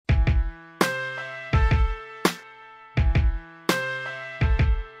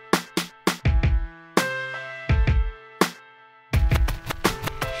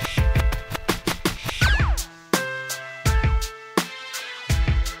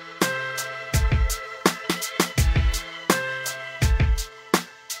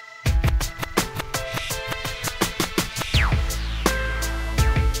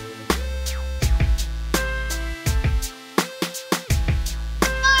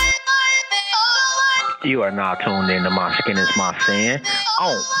You are now tuned in to My Skin Is My Sin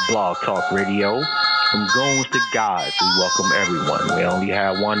on Blog Talk Radio. From goons to gods, we welcome everyone. We only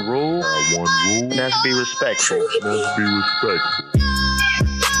have one rule, and that's be respectful.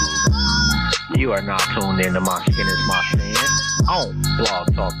 You are now tuned in to My Skin Is My Sin on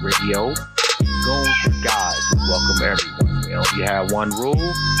Blog Talk Radio. Goons to gods, we welcome everyone. We only have one rule,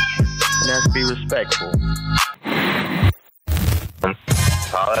 and that's be respectful.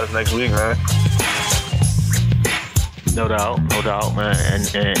 Holla at us next week, man. No doubt, man,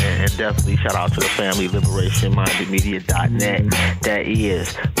 and definitely shout out to the family, LiberationMindedMedia.net. That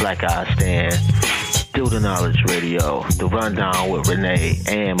is Black Eye Stand, Still the Knowledge Radio, The Rundown with Renee,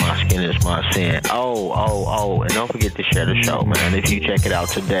 and My Skin Is My Sin. Oh, and don't forget to share the show, man. If you check it out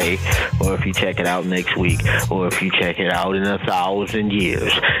today, or if you check it out next week, or if you check it out in 1,000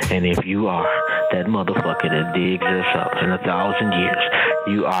 years, and if you are that motherfucker that digs us up in 1,000 years,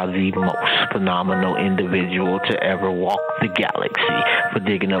 you are the most phenomenal individual to ever walk the galaxy for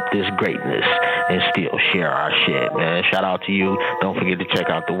digging up this greatness and still share our shit, man. Shout out to you. Don't forget to check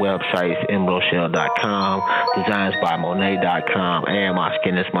out the websites, MBroShell.com, DesignsByMonet.com, and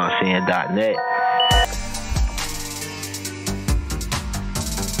MySkinIsMySin.net.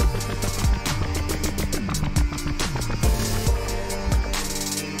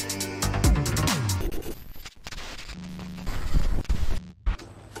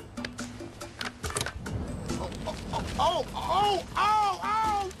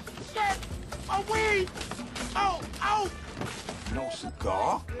 Shit! A weed! Oh! No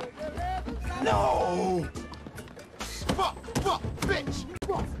cigar? No! Fuck, bitch!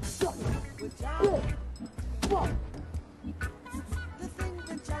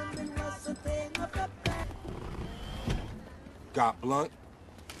 Got blunt?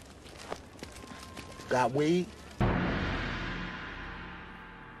 Got weed?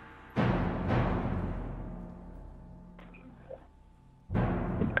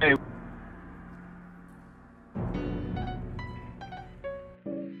 Hey.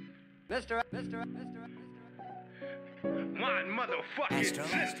 Mr. My motherfucking sister.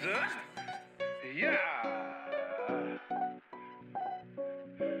 Yeah.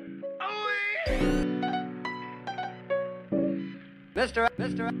 Oh, yeah. Mr.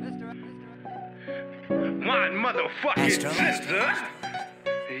 My motherfucking sister.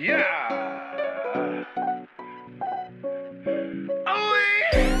 Yeah. Oh,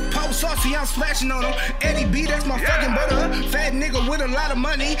 yeah. Pop saucy, I'm splashing on him. Eddie B, that's my fucking brother. Fat nigga with a lot of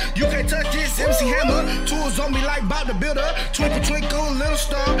money. You can't touch this MC Hammer. Tools on me like Bob the Builder. Twinkle, little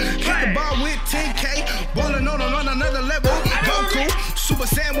star. Hit the bar with 10K. Ballin' on another level. Goku, Super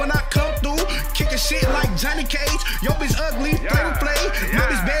Saiyan when I come through. Kicking shit like Johnny Cage. Yo bitch ugly, play. My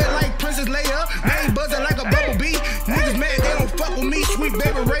bitch bad like Princess Leia. Name buzzing like a bumblebee. Niggas mad they don't fuck with me. Sweet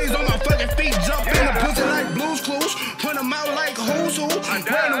baby raised on my fucking feet. Jump in the pussy like Blue's Clues. Run them out like who's who.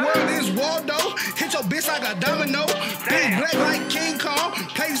 Where in the world is Waldo? Hit your bitch like a domino. Big black like King Kong.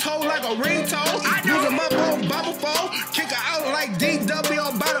 Place hole like a ringtone. Use them up on Bobble Fall. Kick her out like DW.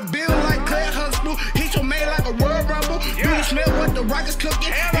 Or by the bill like Claire Huxtable. Hit your man like a Royal Rumble. Do you smell what the rock is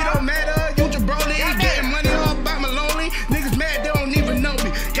cooking? It don't matter. You jabroni. Getting money all by my lonely. Niggas mad they don't even know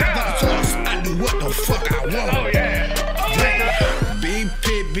me. Got the sauce. I do what the fuck I want. Oh, yeah. Big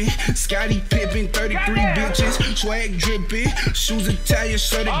Pippin, Scotty Pippen, 33 bitches, swag dripping, shoes Italian,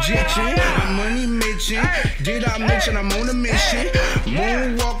 shirt Egyptian, I'm money mention, did I mention I'm on a mission,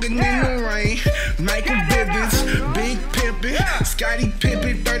 moonwalking in the rain, Michael Bivens, Big Pippin, Scotty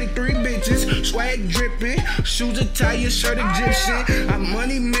Pippen, 33 bitches, swag dripping, shoes Italian, shirt Egyptian, I'm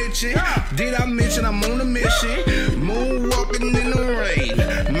money mention, did I mention I'm on a mission, moonwalking in the rain,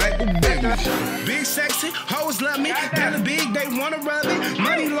 Michael Bivens, big sexy, hoes love me, got a big, they wanna rub it.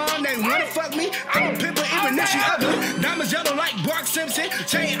 Money long, they wanna fuck me. I'm a pimper, even if she ugly. Diamonds yellow like Bart Simpson.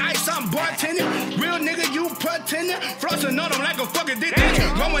 Chain ice, I'm bartending. Real nigga, you pretending. Flossing on them like a fucking dick.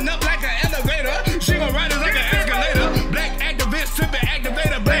 Going up like an elevator. She gon' ride us like an escalator. Black activist, sipping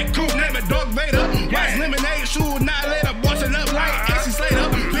activator. Black coupe, name it Dark Vader. White lemonade, shoe, not later. Bossing up like AC Slater.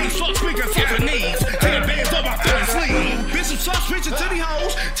 Big short speaker, sucker knees. Taking bands up my fucking sleeve. Bitch, some sauce picture to these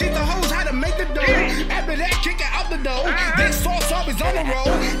hoes. Teach the hoes how to make the dough. After that, kick it out the door. Then sauce always on the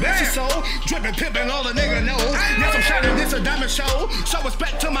road. That's your soul. Dripping, pimping, all the nigga knows. Yes, I'm shining, this a diamond show. Show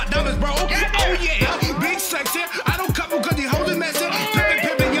respect to my diamonds, bro. Oh yeah, big sexy. I don't couple cause these hoes is messing.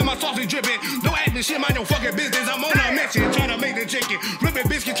 Pimping, yeah, my sauce is dripping. Don't act this shit, mind your fucking business. I'm on a mission, trying to make the chicken. Ripping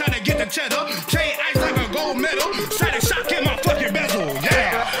biscuit, trying to get the cheddar. Chain ice like a gold medal. Sided shot in my fucking bezel,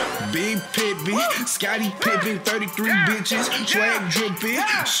 yeah. Big Pippi, Scottie Pippen, 33 bitches. Swag dripping,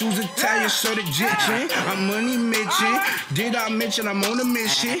 shoes Italian, shirt Egyptian. I'm money mention. Did I mention I'm on a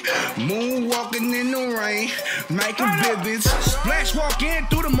mission? Moonwalking in the rain. Michael Bivins. Splash walking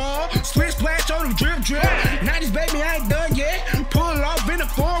through the mall. Split splash on the drip drip. 90s baby, I ain't done yet. Pull off in the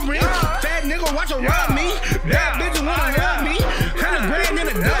foreign. Fat nigga, watch her rob me. Bad bitches wanna love me. 100 grand in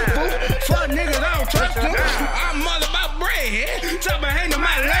a duffel. Fuck niggas, I don't trust them. I'm all about bread. Chopper hang to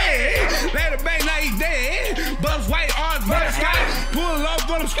my leg. Let the bang, now he dead. Buzz white arms, butterscotch. Pull off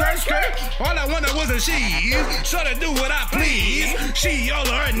on them skirt. All I wanted was a she. So to do what I please. She all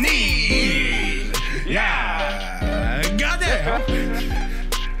of her needs. Yeah. Goddamn.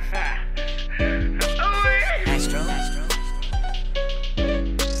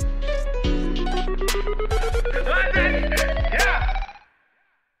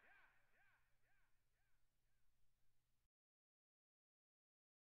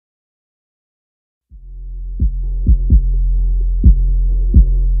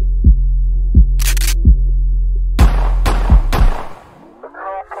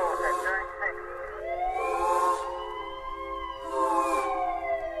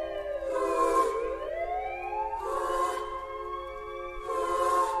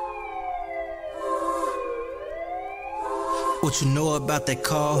 What you know about that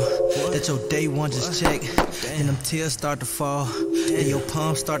call? That your day one just check. Then them tears start to fall. Then your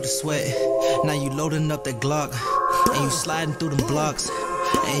palms start to sweat. Now you loading up that Glock. And you sliding through them blocks.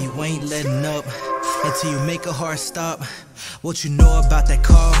 And you ain't letting up until you make a hard stop. What you know about that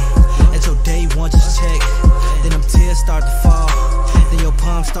call? That your day one just check. Then them tears start to fall. Then your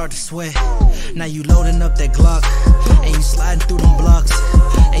palms start to sweat. Now you loading up that Glock. And you sliding through them blocks.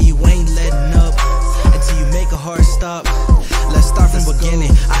 And you ain't letting up until you make a hard stop. Let's start from the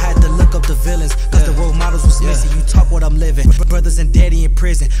beginning. I had to look up the villains, cause the role models was missing. You talk what I'm living. Brothers and daddy in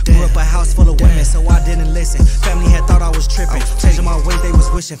prison. Grew up a house full of women, so I didn't listen. Family had thought I was tripping. Changing my ways, they was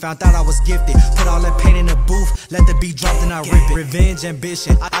wishing. Found out I was gifted. Put all that pain in the booth. Let the beat drop, then I rip it. Revenge,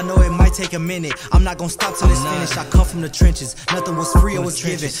 ambition. I know it might take a minute. I'm not gonna stop till it's finished. I come from the trenches. Nothing was free, it was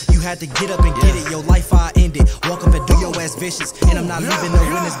given. You had to get up and get it. Your life I ended. Walk up and do your ass vicious. And I'm not leaving no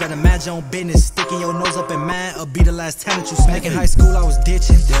witness. Better mind your own business. Sticking your nose up in mine. Or be the last time that you smack. In high school I was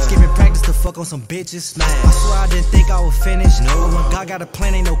ditching. Skipping practice to fuck on some bitches. I swear I didn't think I would finish. But when God got a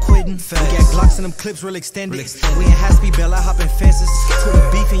plan, ain't no quitting. We got Glocks and them clips real extended. We in high speed bell, I hopping fences.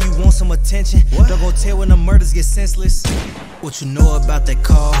 Twitter beef and you want some attention. Don't go tell when the murders get senseless. What you know about that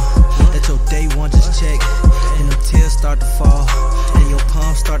call? That your day one just check. And them tears start to fall. And your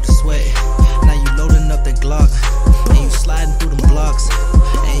palms start to sweat. Now you loading up that Glock. And you sliding through them blocks.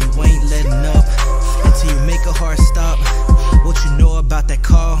 And you ain't letting up until you make a hard stop. What you know about that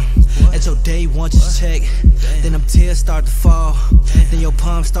call? At your day one just check. Then them tears start to fall. Then your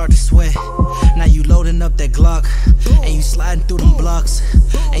palms start to sweat. Now you loading up that Glock. And you sliding through them blocks.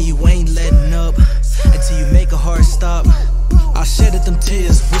 And you ain't letting up until you make a hard stop. I shedded them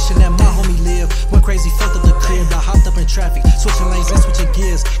tears, wishing that my homie lived. Went crazy, fucked up the crib. I hopped up in traffic, switching lanes and switching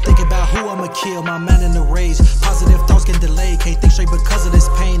gears. Thinking about who I'ma kill, my man in the rage. Positive thoughts get delayed, can't think straight because of this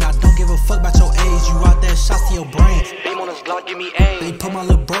pain. I don't give a fuck about your age, you out there shots to your brain. Aim on this Glock, give me aim. They put my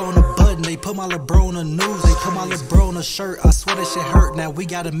little bro on the button, they put my little bro on the news. They put my little bro on the shirt, I swear that shit hurt. Now we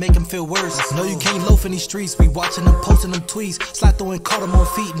gotta make him feel worse. No, you can't loaf in these streets, we watching them posting them tweets. Slide through and caught him on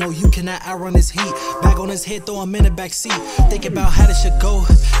feet, no, you cannot outrun this heat. Bag on his head, throw him in the back seat. Thinking about how this should go.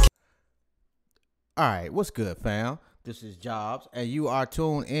 Alright, what's good, fam? This is Jobs, and you are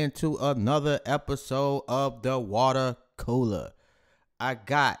tuned into another episode of The Water Cooler. I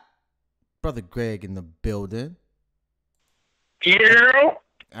got Brother Greg in the building. Yeah.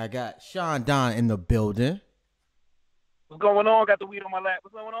 I got Sean Don in the building. What's going on? Got the weed on my lap.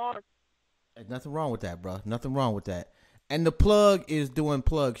 What's going on? There's nothing wrong with that, bro. Nothing wrong with that. And the plug is doing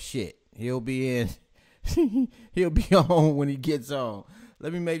plug shit. He'll be in. He'll be on when he gets on.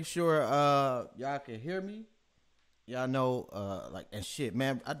 Let me make sure y'all can hear me. Y'all know like and shit,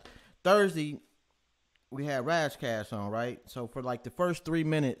 man. Thursday we had Rashcast on, right? So for like the first 3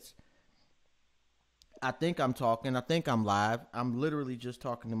 minutes, I think I'm talking. I think I'm live. I'm literally just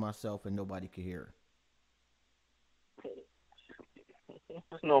talking to myself and nobody could hear.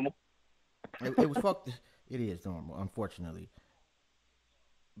 It's normal. It was fucked. It is normal, unfortunately.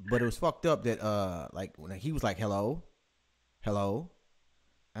 But it was fucked up that like when he was like hello, and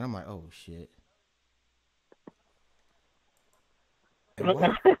I'm like, oh shit. All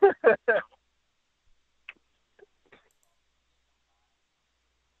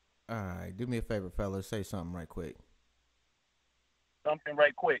right, do me a favor, fellas. Say something right quick. Something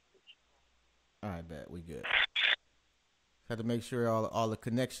right quick. All right, bet we good. Had to make sure all the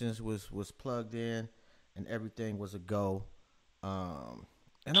connections was plugged in and everything was a go. And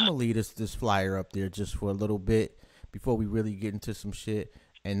I'm gonna leave this flyer up there just for a little bit before we really get into some shit.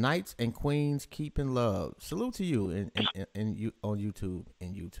 And Knights and Queens, keep in love. Salute to you in you on YouTube.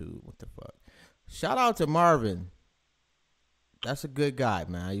 What the fuck? Shout out to Marvin. That's a good guy,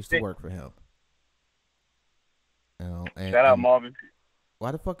 man. I used to work for him. You know, Shout out Marvin.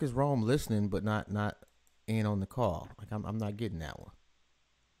 Why the fuck is Rome listening but not in on the call? Like I'm not getting that one.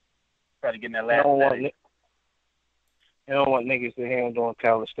 Try to get in that last. You don't want niggas to hear him doing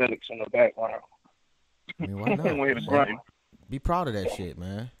calisthenics in the background. I mean, why not? Way to grind. Be proud of that shit,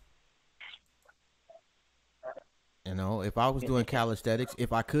 man. You know, if I was doing calisthenics,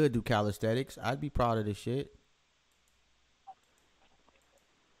 if I could do calisthenics, I'd be proud of this shit.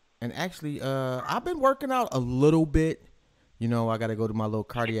 And actually, I've been working out a little bit. You know, I got to go to my little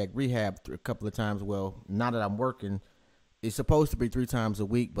cardiac rehab a couple of times. Well, now that I'm working, it's supposed to be 3 times a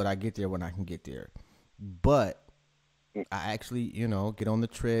week, but I get there when I can get there. But I actually, you know, get on the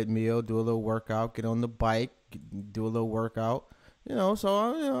treadmill, do a little workout, get on the bike, do a little workout. You know,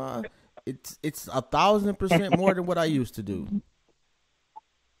 so you know, it's 1,000% more than what I used to do.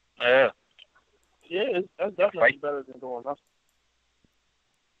 Yeah. Yeah, that's definitely better than doing nothing.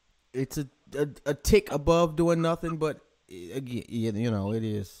 It's a tick above doing nothing, but again, you know, it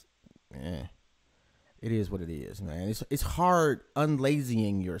is. It is what it is, man. It's hard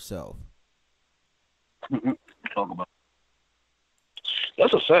unlazying yourself. Talk about.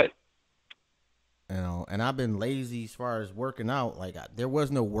 That's a fact. You know, and I've been lazy as far as working out. Like there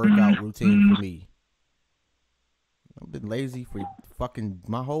was no workout routine for me. I've been lazy for fucking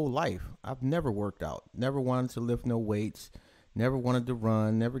my whole life. I've never worked out. Never wanted to lift no weights. Never wanted to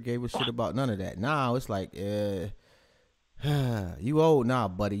run. Never gave a shit about none of that. Now it's like, you old now,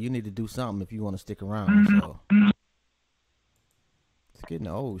 buddy. You need to do something if you want to stick around. So it's getting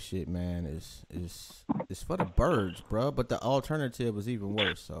the old shit, man. Is for the birds, bro. But the alternative is even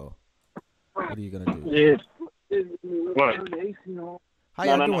worse. So what are you gonna do? Yeah. What? How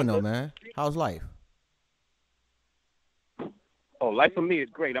y'all doing though, man? How's life? Oh, life for me is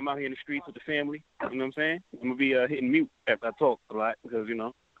great. I'm out here in the streets with the family. You know what I'm saying? I'm gonna be hitting mute after I talk a lot because you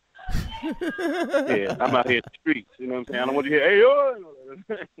know. Yeah, I'm out here in the streets. You know what I'm saying? I don't want you to hear,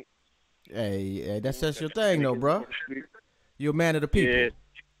 hey, hey, that's your thing, though, bro. You're a man of the people. Yeah,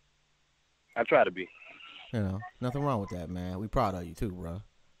 I try to be. You know, nothing wrong with that, man. We proud of you too, bro.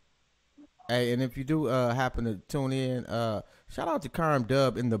 Hey, and if you do happen to tune in, shout out to Carm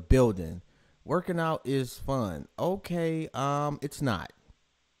Dub in the building. Working out is fun. Okay, it's not.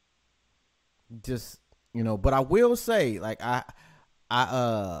 Just, you know, but I will say, like, I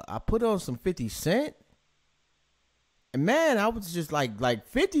put on some 50 Cent, and man, I was just like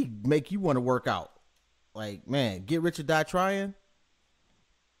 50 make you want to work out. Like, man, Get Rich or Die Trying.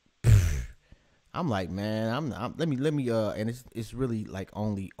 I'm like, man, let me and it's really like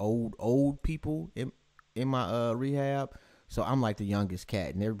only old people in my rehab. So I'm like the youngest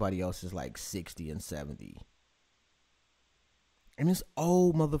cat, and everybody else is like 60 and 70. And this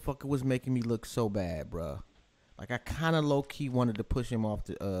old motherfucker was making me look so bad, bruh. Like, I kind of low-key wanted to push him off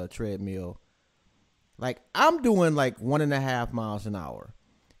the treadmill. Like, I'm doing like 1.5 miles an hour.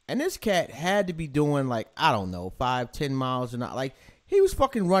 And this cat had to be doing like, I don't know, 5-10 miles an hour. Like, he was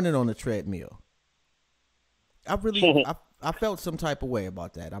fucking running on the treadmill. I felt some type of way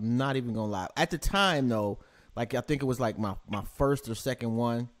about that. I'm not even going to lie. At the time, though, like, I think it was like my first or second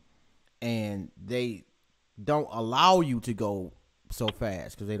one. And they don't allow you to go so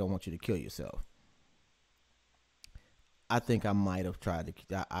fast because they don't want you to kill yourself. I think I might have tried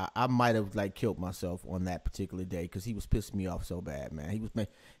to. I might have like killed myself on that particular day because he was pissing me off so bad, man. He was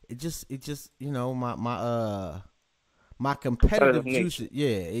it just you know my competitive juice. Yeah,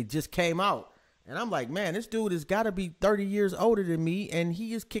 it just came out, and I'm like, man, this dude has got to be 30 years older than me, and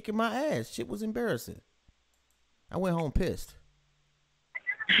he is kicking my ass. Shit was embarrassing. I went home pissed.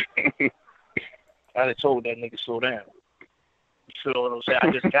 I done told that nigga slow down. You know what I'm saying?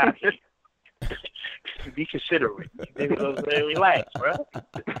 I just got here. Be considerate. Relax, bro.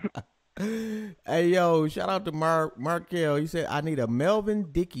 Hey, yo, shout out to Markel. He said, I need a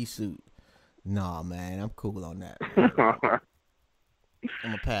Melvin Dickey suit. Nah, man, I'm cool on that. I'm going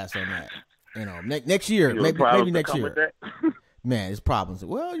to pass on that. You know, next year. Maybe next year. Man, it's problems.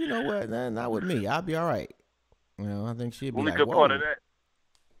 Well, you know what? Not with me. I'll be all right. You know, I think she'd be only like, good whoa. part of that.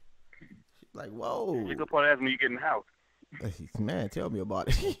 She's like, whoa. Only good part of that is when you get in the house. Man, tell me about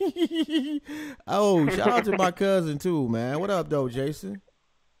it. Oh, shout out to my cousin too, man. What up, though, Jason?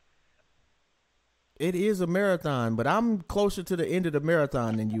 It is a marathon, but I'm closer to the end of the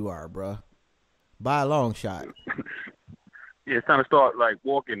marathon than you are, bruh. By a long shot. Yeah, it's time to start like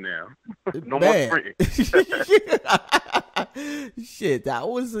walking now. No Man. more sprinting. Shit, that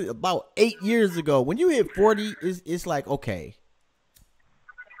was about 8 years ago. When you hit 40, it's like, okay,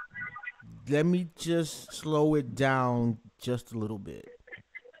 let me just slow it down just a little bit.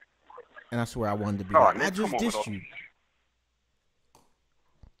 And I swear I wanted to be like, man, I just come on, dissed dog. you.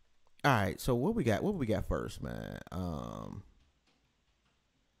 All right, so what we got? What we got first, man?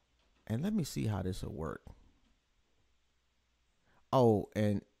 And let me see how this will work. Oh,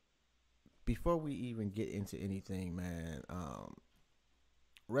 and before we even get into anything, man,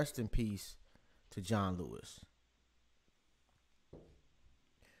 rest in peace to John Lewis.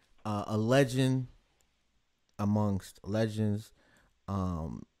 A legend amongst legends.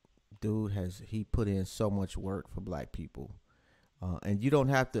 Dude he put in so much work for black people. And you don't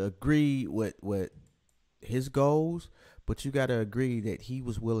have to agree with his goals, but you got to agree that he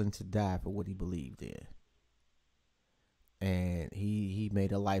was willing to die for what he believed in. And he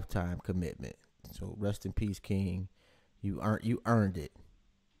made a lifetime commitment. So rest in peace, King. You earned it.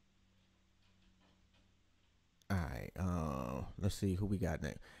 All right. Let's see who we got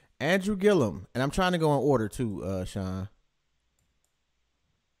next. Andrew Gillum, and I'm trying to go in order too, Sean.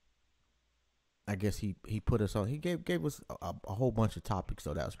 I guess he put us on. He gave us a whole bunch of topics,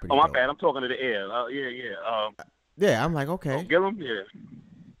 so that was pretty. Oh, my dope. bad. I'm talking to the air. Yeah. Yeah, I'm like, okay. Oh, Gillum, yeah.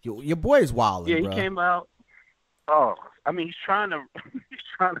 Your boy's wilding, Yeah, he bro. came out. Oh, I mean, he's trying to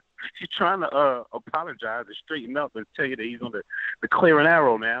apologize and straighten up and tell you that he's on the clear and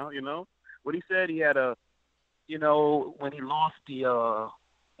arrow now. You know what he said? He had when he lost the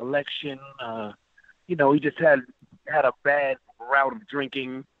election, he just had a bad route of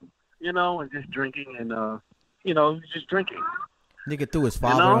drinking, and just drinking and just drinking. Nigga threw his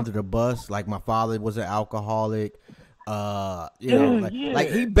father under the bus. Like, my father was an alcoholic. Like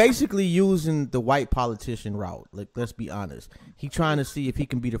he basically using the white politician route. Like, let's be honest. He trying to see if he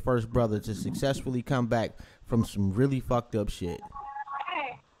can be the first brother to successfully come back from some really fucked up shit.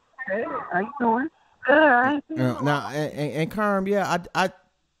 Hey, how you doing? Now, and Carm, yeah,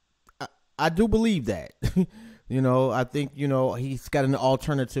 I do believe that. I think, he's got an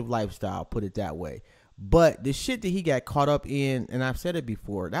alternative lifestyle, put it that way. But the shit that he got caught up in, and I've said it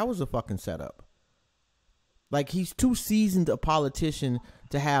before, that was a fucking setup. Like, he's too seasoned a politician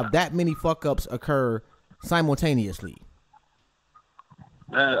to have that many fuck ups occur simultaneously.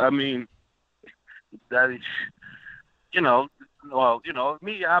 I mean, that is,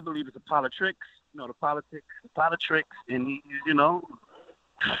 me, I believe it's a politics. The politics, and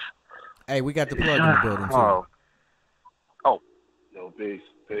Hey, we got the plug in the building too. Yo, peace.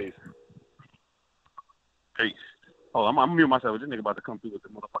 Oh, I'm mute myself. This nigga about to come through with the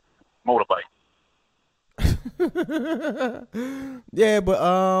motherfucking motorbike. Yeah, but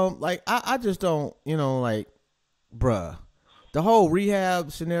I just don't, bruh, the whole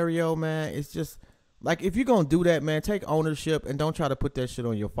rehab scenario, man, it's just like, if you're gonna do that, man, take ownership and don't try to put that shit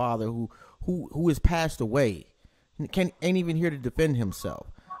on your father who has passed away, ain't even here to defend himself.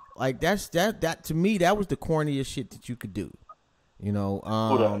 Like, that to me, that was the corniest shit that you could do. Yeah.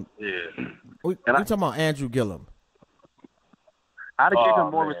 We talking about Andrew Gillum. I'd have given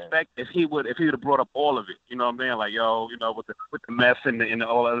him more respect if he would have brought up all of it. You know what I'm saying? Like, yo, with the mess and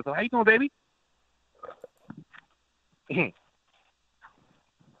all that stuff. How you doing, baby?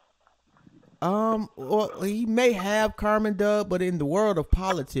 Well, he may have Carmen Dub, but in the world of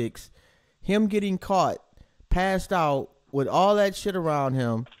politics, him getting caught, passed out with all that shit around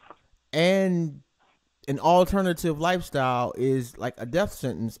him, and an alternative lifestyle is like a death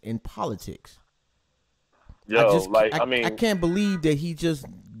sentence in politics. I can't believe that he just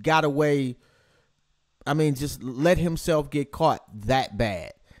got away. I mean, just let himself get caught that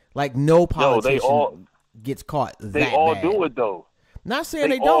bad. Like, no politician gets caught that bad. They all do it, though. Not saying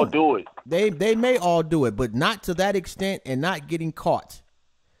they all don't. do it. They may all do it, but not to that extent and not getting caught.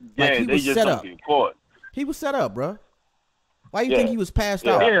 Yeah, he they was just set don't up. get caught. He was set up, bro. Why you think he was passed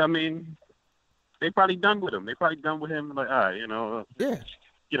out? Yeah, I mean, they probably done with him. Like, all right, yeah,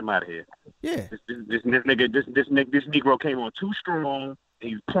 get him out of here. Yeah. This Negro came on too strong.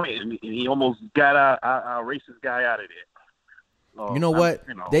 He's pointing, and he almost got our racist guy out of there. You know what?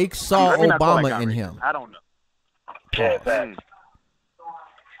 They saw Obama in him. I don't know. Yeah,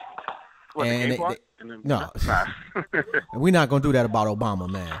 What, and the gay part? no, we're not gonna do that about Obama,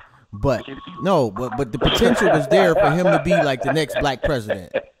 man. But but the potential was there for him to be like the next black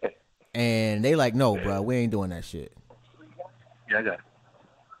president. And they like, no, bro, we ain't doing that shit. Yeah, I got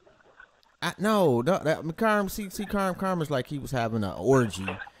it. Carm is like he was having an orgy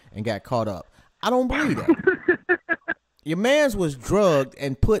and got caught up. I don't believe that. Your man's was drugged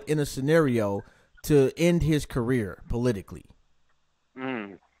and put in a scenario to end his career politically.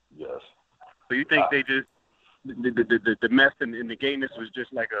 So you think they just the mess and the gayness was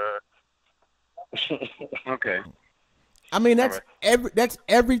just like a okay. I mean, that's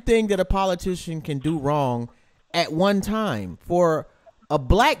everything that a politician can do wrong at one time for a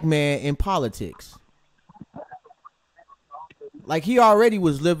black man in politics. Like he already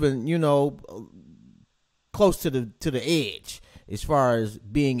was living, you know, close to the edge as far as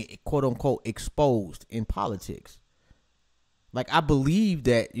being quote unquote exposed in politics. Like I believe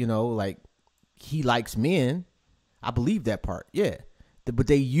that, you know, like he likes men. I believe that part. Yeah. But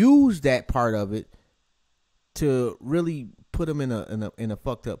they use that part of it to really put him in a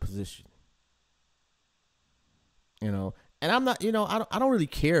fucked up position. You know, and I'm not, you know, I don't really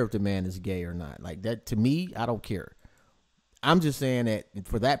care if the man is gay or not. Like that to me, I don't care. I'm just saying that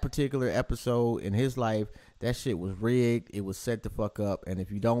for that particular episode in his life, that shit was rigged. It was set the fuck up. And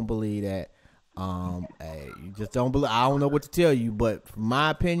if you don't believe that, hey, you just don't believe. I don't know what to tell you, but from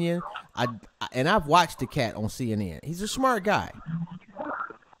my opinion, I've watched the cat on CNN. He's a smart guy.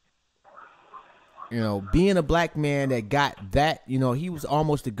 You know, being a black man that got that, you know, he was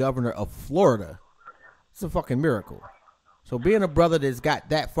almost the governor of Florida. It's a fucking miracle. So being a brother that's got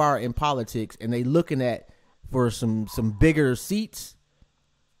that far in politics and they looking at for some bigger seats,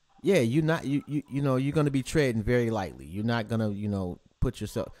 yeah, you're not you know, you're gonna be treading very lightly. You're not gonna, you know, put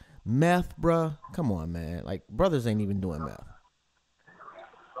yourself meth, bruh. Come on, man. Like brothers ain't even doing meth.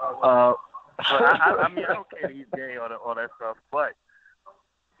 I mean, I don't care that he's gay or all that stuff, but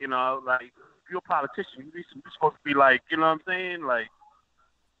you know, like if you're a politician, you're supposed to be like, you know what I'm saying, like.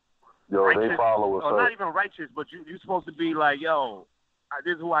 Yo, righteous, they follow us. or not even righteous, but you're supposed to be like, yo,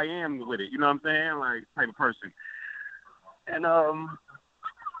 this is who I am with it. You know what I'm saying? Like, type of person. And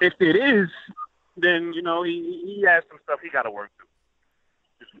if it is, then, you know, he has some stuff he got to work through.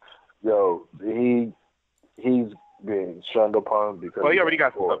 Yo, he's been shunned upon because. Well, he already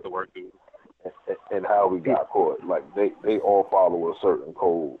got some stuff to work through. And how we got caught. Like, they all follow a certain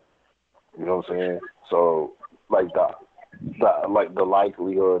code. You know what I'm saying? So, like, the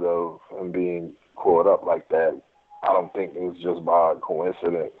likelihood of him being caught up like that, I don't think it was just by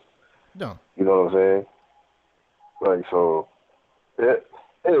coincidence. No. You know what I'm saying? Like, so, it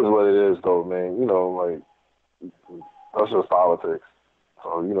is what it is, though, man. You know, like, that's just politics.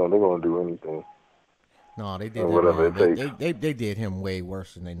 So, you know, they're going to do anything. No, they did whatever it takes. They did him way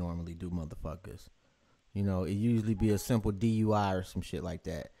worse than they normally do, motherfuckers. You know, it usually be a simple DUI or some shit like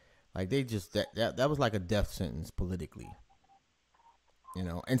that. Like, they just, that was like a death sentence politically. You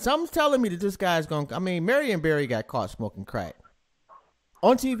know, and something's telling me that this guy's going to, I mean, Marion Barry got caught smoking crack.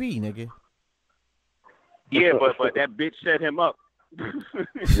 On TV, nigga. Yeah, but that bitch set him up.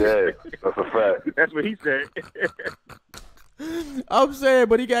 Yeah, that's a fact. That's what he said. I'm saying,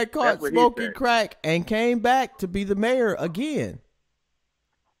 but he got caught smoking crack and came back to be the mayor again.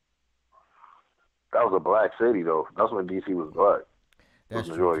 That was a black city, though. That's when D.C. was black. That's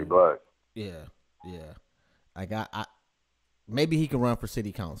majority black. Yeah. Maybe he can run for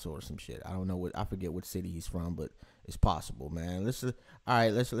city council or some shit. I don't know I forget what city he's from, but it's possible, man. Let's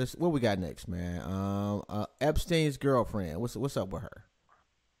what we got next, man? Epstein's girlfriend. What's up with her?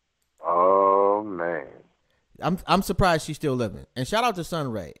 Oh man. I'm surprised she's still living. And shout out to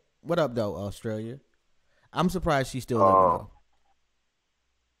Sunray. What up though, Australia? I'm surprised she's still living though.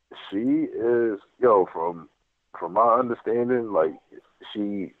 She is, from my understanding, like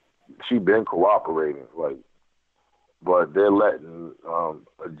she been cooperating, like, but they're letting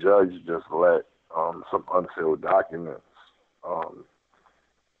a judge just let some unsealed documents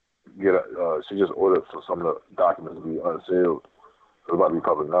she just ordered for some of the documents to be unsealed. It's about to be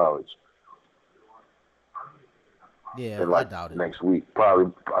public knowledge. Yeah, and, like, I doubt it. Next week,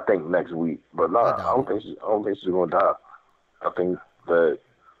 probably. I think next week, but no, I don't think she's gonna die. I think that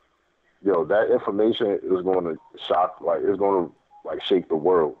that information is going to shock, like it's going to like shake the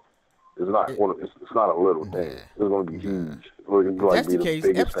world. It's not it's not a little thing. It's going to be huge. If that's the case,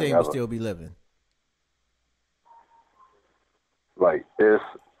 Epstein will still be living. Like it's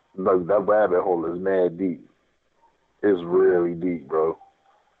like that rabbit hole is mad deep. It's really deep, bro.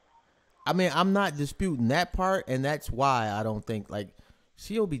 I mean, I'm not disputing that part, and that's why I don't think, like,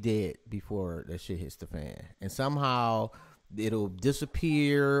 she'll be dead before that shit hits the fan. And somehow it'll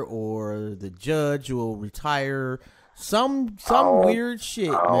disappear, or the judge will retire. Some weird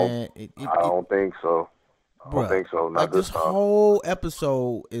shit, man. I don't think so. I don't think so. Not like this this time. whole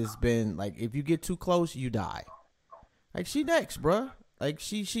episode has been, like, if you get too close, you die. Like, she next, bruh. Like,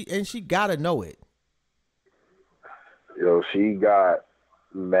 she gotta know it. She got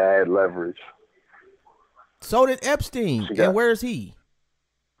mad leverage. So did Epstein. And where's he?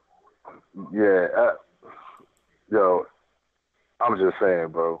 Yeah. I'm just saying,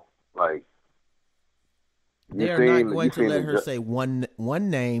 bro. Like, They are not going to let her say one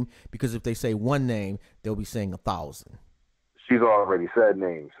name, because if they say one name, they'll be saying 1,000. She's already said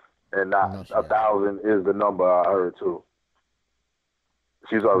names, and not 1,000 is the number I heard too.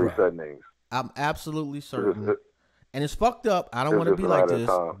 She's already said names. I'm absolutely certain, and it's fucked up. I don't want to be like this,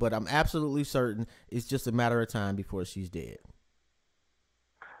 but I'm absolutely certain it's just a matter of time before she's dead.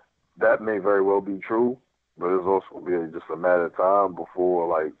 That may very well be true, but it's also be just a matter of time before,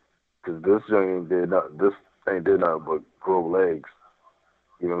 like, because this ain't did nothing but grow legs.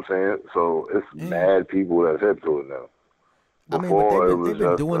 You know what I'm saying? So it's mad people that's hip to it now. Before, they've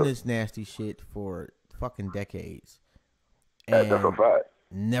been doing this nasty shit for fucking decades. And that's a fact.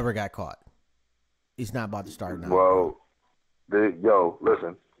 Never got caught. It's not about to start now. Well,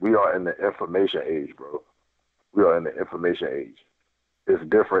 listen, we are in the information age, bro. We are in the information age. It's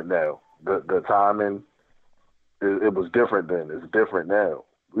different now. The timing, it was different then. It's different now.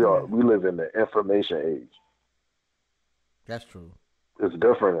 We live in the information age. That's true. It's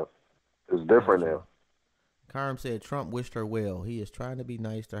different. It's different now. Karim said Trump wished her well. He is trying to be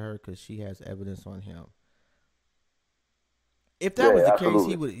nice to her because she has evidence on him. If that was the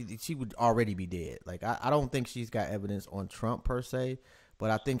case, she would already be dead. Like I don't think she's got evidence on Trump per se,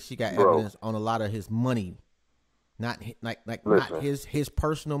 but I think she got evidence on a lot of his money, not his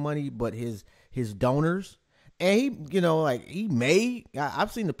personal money, but his donors. And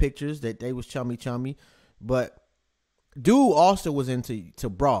I've seen the pictures that they was chummy, but dude also was into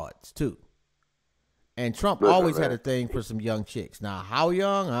broads too. And Trump always had a thing for some young chicks. Now, how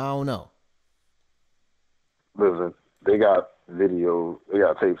young? I don't know. Listen, they got videos, they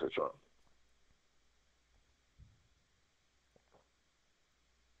got tapes of Trump.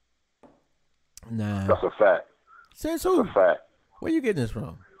 Nah. That's a fact. Says who? That's a fact. Where you getting this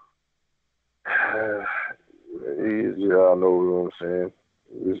from? I know what I'm saying.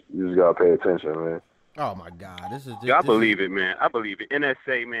 You just gotta pay attention, man. Oh my God, this is. I believe it, man. I believe it.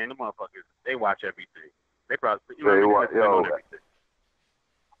 NSA, man, the motherfuckers, they watch everything. They probably, everything.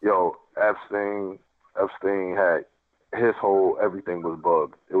 Yo, Epstein had his whole everything was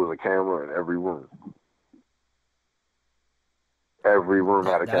bugged. It was a camera in every room. Every room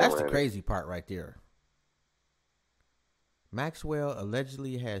had a camera. That's the crazy part right there. Maxwell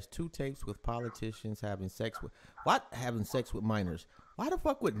allegedly has 2 tapes with politicians having sex with minors. Why the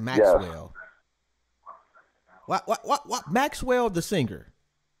fuck would Maxwell? Yes. What? Maxwell the singer?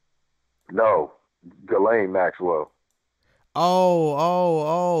 No, Ghislaine Maxwell.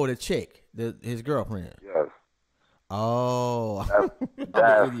 Oh, the chick, his girlfriend. Yes. Oh,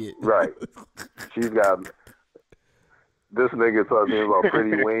 that's an idiot. Right. She's got this nigga talking about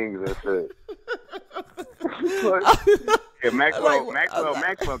pretty wings and shit. Yeah, Maxwell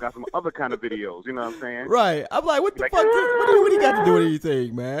got some other kind of videos. You know what I'm saying? Right. I'm like, what the fuck? What do you got to do with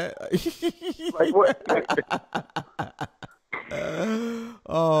anything, man? Like what?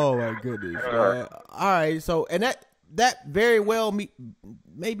 Oh my goodness, man. All right, so and that very well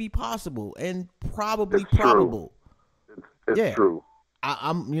may be possible and probably probable. It's true.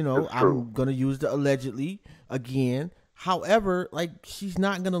 I'm gonna use the allegedly again. However, like she's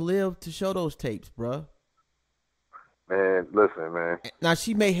not gonna live to show those tapes, bruh. Man, listen, man. Now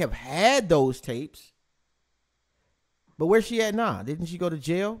she may have had those tapes, but where's she at now? Didn't she go to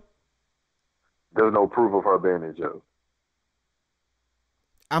jail? There's no proof of her being in jail.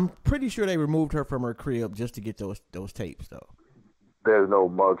 I'm pretty sure they removed her from her crib just to get those tapes, though. There's no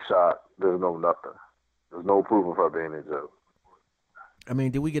mugshot. There's no nothing. There's no proof of her being in jail. I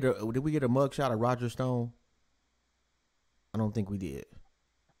mean, did we get a mugshot of Roger Stone? I don't think we did.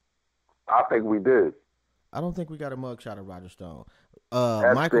 I think we did. I don't think we got a mugshot of Roger Stone.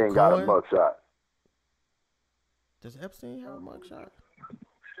 Epstein Michael got Cohen? a mugshot. Does Epstein have a mugshot?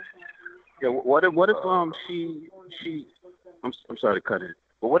 Yeah. What if she? I'm sorry to cut it.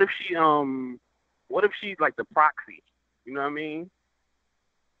 But what if she's like the proxy? You know what I mean?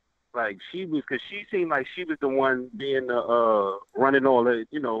 Like because she seemed like she was the one being running all the,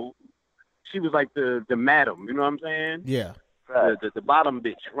 she was like the madam. You know what I'm saying? Yeah. The bottom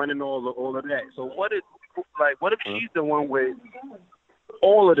bitch running all of that. So what if she's the one with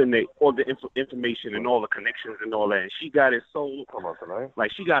all of the information and all the connections and all that, and she got it sold?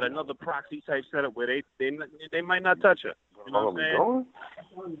 Like she got another proxy type setup where they might not touch her. You know what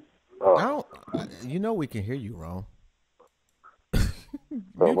I'm saying? We can hear you, Ron.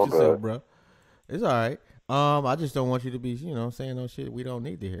 Mute yourself, bro. It's all right. I just don't want you to be, saying no shit we don't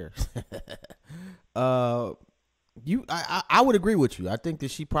need to hear. I would agree with you. I think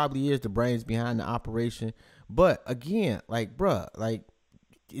that she probably is the brains behind the operation. But again, like, bruh, like,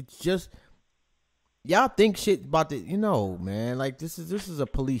 it's just y'all think shit about the, man. Like this is a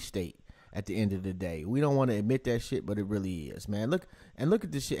police state, at the end of the day. We don't want to admit that shit, but it really is, man. Look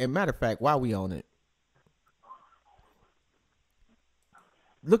at this shit. And matter of fact, while we on it,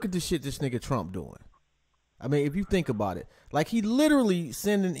 look at the shit this nigga Trump doing. I mean, if you think about it, like he literally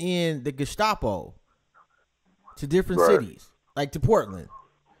sending in the Gestapo to different cities, like to Portland.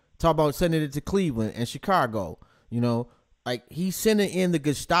 Talk about sending it to Cleveland and Chicago. You know, like he's sending in the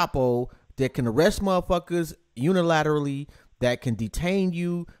Gestapo that can arrest motherfuckers unilaterally, that can detain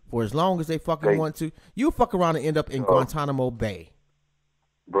you for as long as they fucking want to. You fuck around and end up in Guantanamo Bay.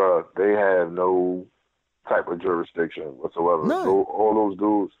 Bruh, they have no type of jurisdiction whatsoever. None. All those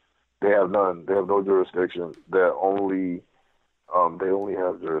dudes, they have none. They have no jurisdiction. They're only, they only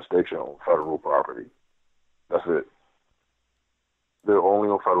have jurisdiction on federal property. That's it. They're only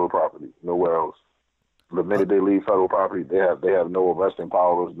on federal property, nowhere else. The minute they leave federal property, they have no arresting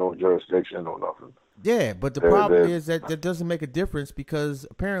powers, no jurisdiction, no nothing. Yeah, but the problem is that doesn't make a difference because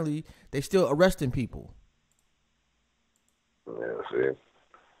apparently they still arresting people. Yeah, see.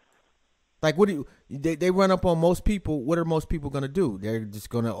 Like, what do you? They run up on most people. What are most people gonna do? They're just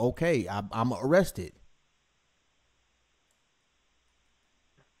gonna I'm arrested.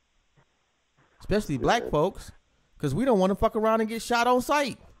 Especially black folks, because we don't want to fuck around and get shot on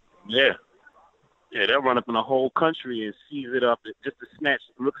sight. Yeah. Yeah, they'll run up in the whole country and seize it up just to snatch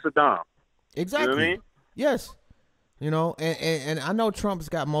look Saddam. Exactly. You know what I mean? Yes. You know, and I know Trump's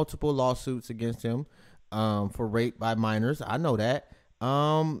got multiple lawsuits against him for rape by minors. I know that.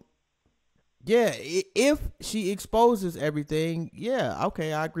 Yeah, if she exposes everything, yeah,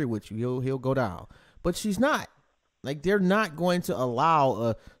 okay, I agree with you. He'll go down. But she's not. Like, they're not going to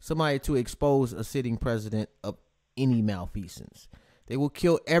allow somebody to expose a sitting president of any malfeasance. They will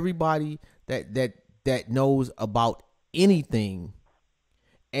kill everybody that knows about anything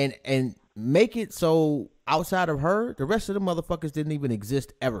and make it so outside of her, the rest of the motherfuckers didn't even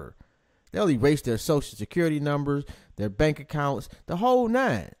exist ever. They'll erase their social security numbers, their bank accounts, the whole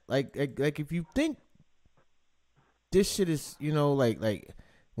nine. Like if you think this shit is, you know, like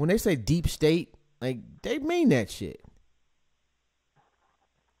when they say deep state, like they mean that shit.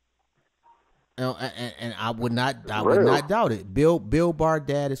 You know, and I would not doubt it. Bill Barr's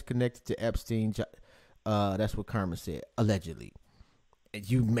dad is connected to Epstein. That's what Carmen said, allegedly.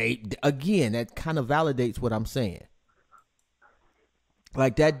 You made again. That kind of validates what I'm saying.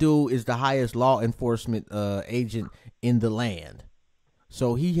 Like that dude is the highest law enforcement agent in the land,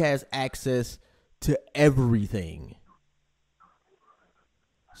 so he has access to everything.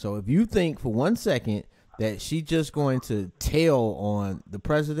 So if you think for 1 second that she's just going to tell on the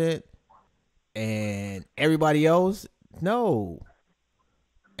president and everybody else, no.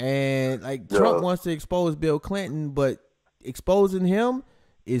 And like Trump wants to expose Bill Clinton, but exposing him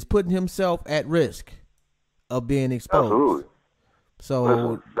is putting himself at risk of being exposed. Absolutely. So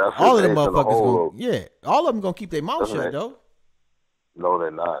listen, all of them motherfuckers, all of them gonna keep their mouth shut though. No,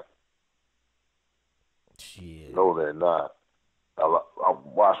 they're not. Shit. No, they're not. I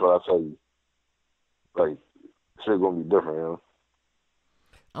watch what I tell you. Like, shit gonna be different, you know.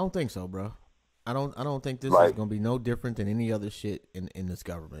 I don't think so, bro. I don't think this is gonna be no different than any other shit in this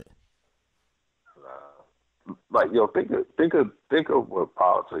government. Like, yo, think of what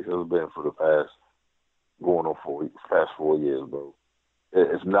politics has been for the past 4 years, bro.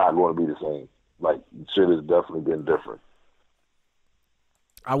 It's not going to be the same. Like, shit has definitely been different.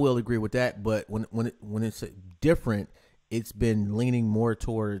 I will agree with that, but when it's different, it's been leaning more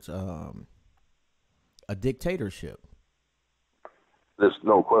towards a dictatorship. There's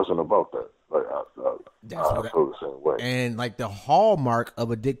no question about that. Like, I feel the same way. And like the hallmark of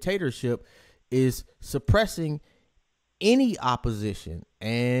a dictatorship is suppressing any opposition,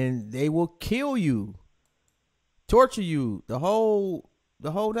 and they will kill you, torture you, the whole.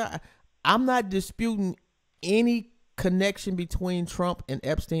 I'm not disputing any connection between Trump and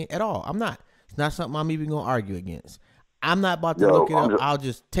Epstein at all. I'm not. It's not something I'm even gonna argue against. I'm not about to look it up. I'll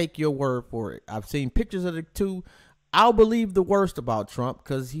just take your word for it. I've seen pictures of the two. I'll believe the worst about Trump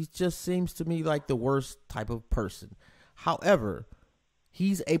because he just seems to me like the worst type of person. However,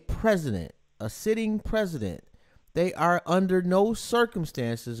 he's a president, a sitting president. They are under no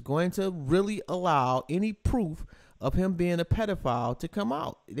circumstances going to really allow any proof of him being a pedophile to come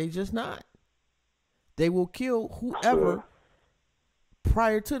out. They just not. They will kill whoever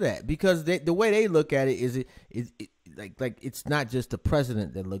prior to that because the way they look at it is like it's not just the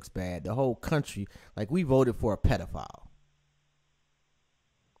president that looks bad. The whole country, like we voted for a pedophile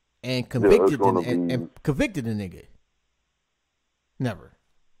and convicted and convicted a nigga. Never.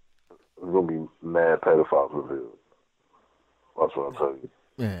 There's gonna be mad pedophiles revealed. That's what I'm telling you.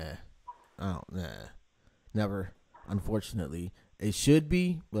 Yeah. Oh, nah. Never. Unfortunately. It should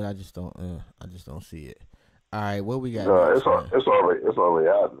be, but I just don't see it. All right, what we got? No, next, it's already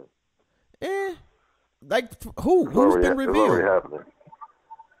happening. Like who's been revealed? It's already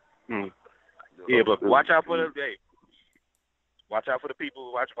happening. Yeah, but watch out for the watch out for the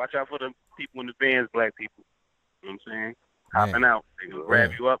people. Watch out for the people in the vans, black people. You know what I'm saying? Hopping out, they can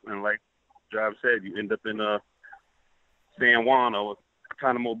grab you up, and like Job said, you end up in San Juan or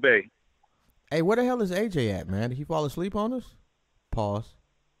Guantanamo Bay. Hey, where the hell is AJ at, man? Did he fall asleep on us? Pause.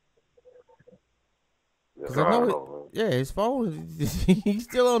 Because I know his phone, he's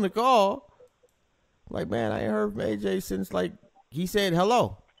still on the call. Like, man, I ain't heard from AJ since, like, he said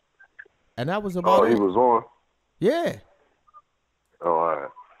hello. And that was about it. He was on? Yeah. Oh, all right.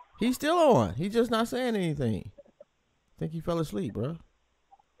 He's still on. He's just not saying anything. I think he fell asleep, bro.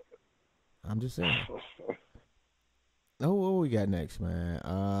 I'm just saying. Oh, what we got next, man?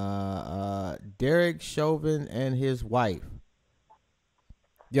 Derek Chauvin and his wife.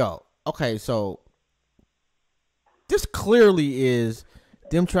 Yo, okay, so this clearly is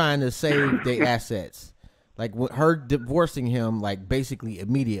them trying to save their assets. Like, her divorcing him, like, basically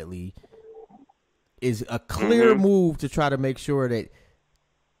immediately is a clear move to try to make sure that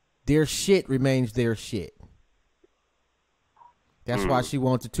their shit remains their shit. That's why she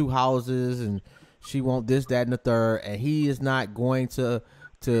wants the 2 houses and she wants this, that, and the third. And he is not going to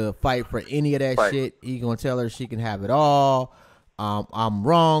fight for any of that shit. He gonna tell her she can have it all. I'm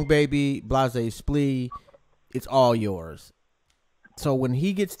wrong, baby. Blase splee. It's all yours. So when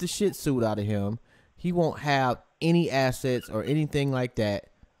he gets the shit suit out of him, he won't have any assets or anything like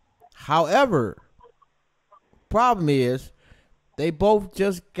that. However, problem is they both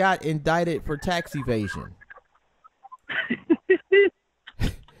just got indicted for tax evasion.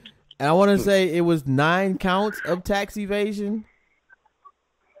 And I want to say it was 9 counts of tax evasion.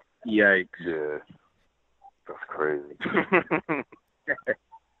 Yikes. Yeah. That's crazy.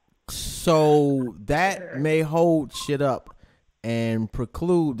 So that may hold shit up and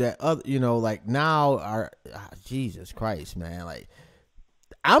preclude that other, like now Jesus Christ, man. Like,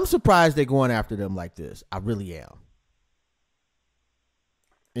 I'm surprised they're going after them like this. I really am.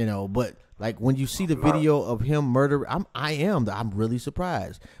 But like when you see the video of him murder, I'm really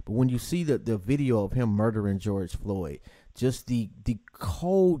surprised. But when you see the video of him murdering George Floyd, just the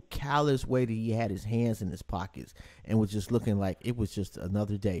cold, callous way that he had his hands in his pockets and was just looking like it was just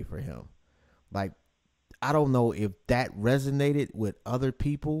another day for him. Like, I don't know if that resonated with other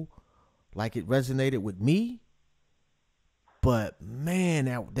people like it resonated with me. But man,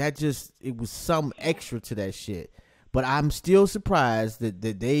 it was some extra to that shit. But I'm still surprised that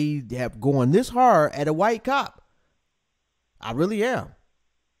they have gone this hard at a white cop. I really am.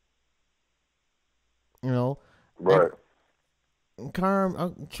 Right.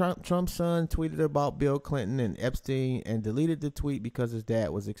 Trump's son tweeted about Bill Clinton and Epstein and deleted the tweet because his dad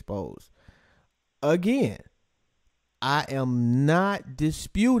was exposed. Again, I am not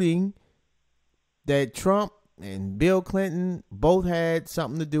disputing that Trump and Bill Clinton both had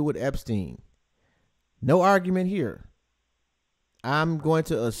something to do with Epstein. No argument here. I'm going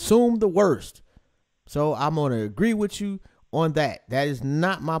to assume the worst. So I'm going to agree with you on that. That is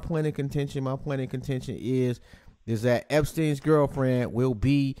not my point of contention. My point of contention is that Epstein's girlfriend will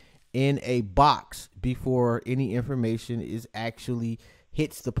be in a box before any information is actually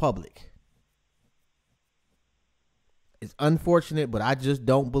hits the public. It's unfortunate, but I just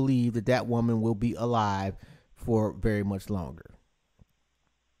don't believe that woman will be alive for very much longer.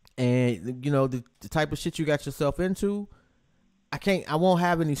 And, the type of shit you got yourself into, I won't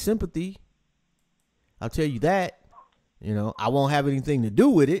have any sympathy. I'll tell you that. I won't have anything to do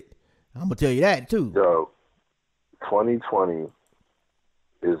with it. I'm going to tell you that, too. Yo, 2020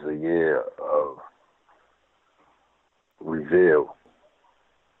 is a year of reveal.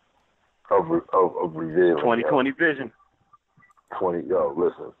 Of reveal. 2020 vision.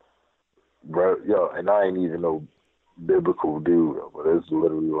 Listen. Bro, and I ain't even no biblical dude, but it's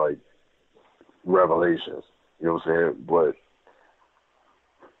literally like revelations. You know what I'm saying? But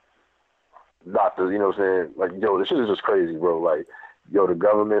not the, what I'm saying? Like, this shit is just crazy, bro. Like, the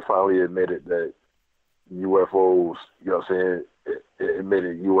government finally admitted that UFOs, you know what I'm saying? It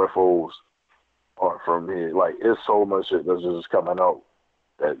admitted UFOs aren't from here. Like, it's so much shit that's just coming out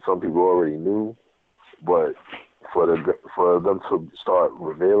that some people already knew, but for them to start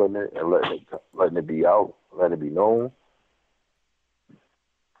revealing it and letting it be out, letting it be known,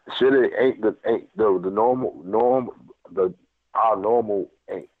 shit ain't the normal. Our normal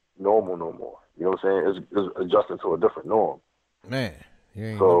ain't normal no more. You know what I'm saying? It's adjusting to a different norm. Man, you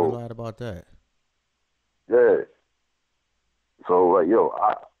ain't never lied about that. Yeah. So like,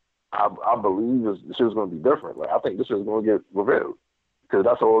 I believe this shit is going to be different. Like I think this shit is going to get revealed because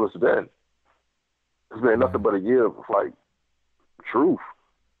that's all it's been. It's been nothing but a year of like truth.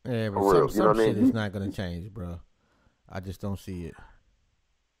 Yeah, but For real, some you know what I shit mean? is not gonna change, bro. I just don't see it.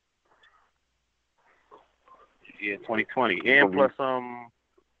 Yeah, 2020, and plus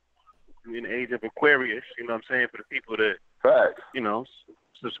in the age of Aquarius, you know what I'm saying, for the people that Facts. you know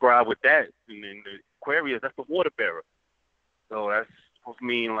subscribe with that, and then the Aquarius, that's the water bearer. So that's supposed to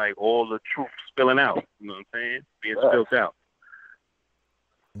mean like all the truth spilling out. You know what I'm saying? Being spilled out.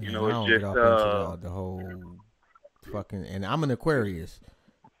 You know, I it's don't just get off into the whole fucking. And I'm an Aquarius.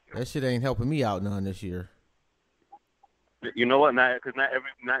 That shit ain't helping me out none this year. you know what? Not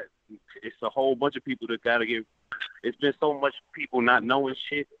it's a whole bunch of people that gotta get. It's been so much people not knowing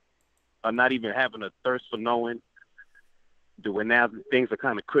shit, or not even having a thirst for knowing. When now things are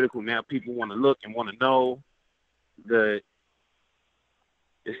kind of critical. Now people want to look and want to know.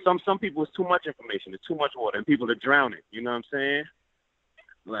 Some people it's too much information. It's too much water, and people are drowning. You know what I'm saying?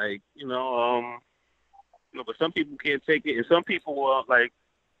 Like but some people can't take it, and some people are like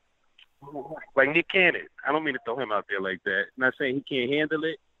Nick Cannon. I don't mean to throw him out there like that. I'm not saying he can't handle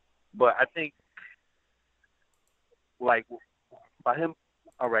it, but I think like by him,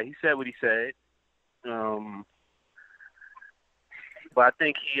 all right, he said what he said. But I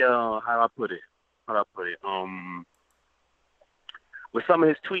think he how do I put it? With some of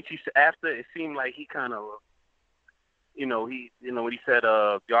his tweets he said after, it seemed like he kind of when he said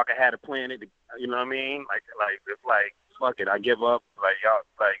y'all can have the planet, you know what I mean? Like it's like fuck it, I give up. Like y'all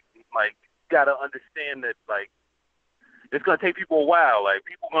like gotta understand that like it's gonna take people a while. Like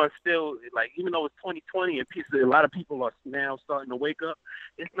people gonna still like even though it's 2020 and a lot of people are now starting to wake up.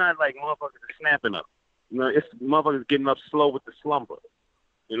 It's not like motherfuckers are snapping up. You know, it's motherfuckers getting up slow with the slumber.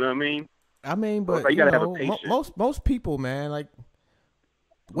 You know what I mean? I mean, but like, you gotta have a patience. most people, man, like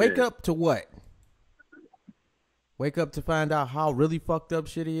wake up to what? Wake up to find out how really fucked up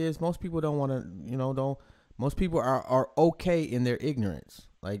shit is. Most people don't want to, most people are okay in their ignorance.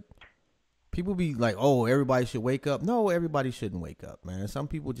 Like, people be like, oh, everybody should wake up. No, everybody shouldn't wake up, man. Some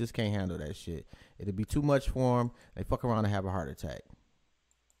people just can't handle that shit. It'll be too much for them. They fuck around and have a heart attack.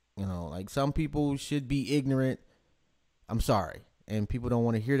 Like some people should be ignorant. I'm sorry. And people don't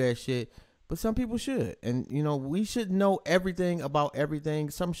want to hear that shit. But some people should. And, we should know everything about everything.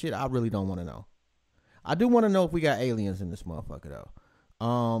 Some shit I really don't want to know. I do want to know if we got aliens in this motherfucker, though.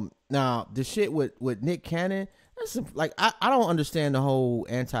 Now, the shit with Nick Cannon, that's like, I don't understand the whole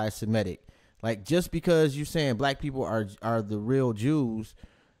anti-Semitic. Like, just because you're saying black people are the real Jews,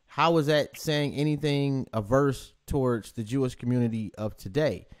 how is that saying anything averse towards the Jewish community of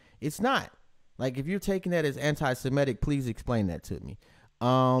today? It's not. Like, if you're taking that as anti-Semitic, please explain that to me.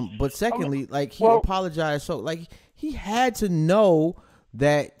 But secondly, like, he apologized. So, like, he had to know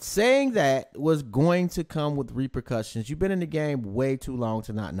that saying that was going to come with repercussions. You've been in the game way too long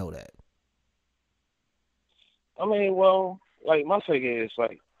to not know that. I mean, well, like, my thing is,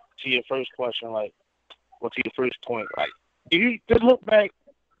 like, to your first question, like, to your first point, like, if you just look back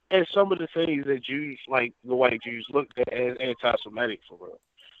at some of the things that Jews, like, the white Jews, looked at as anti-Semitic for real.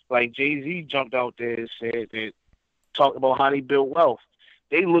 Like, Jay-Z jumped out there and said that, talked about how they built wealth.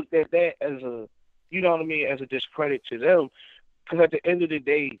 They looked at that as a, as a discredit to them. Because at the end of the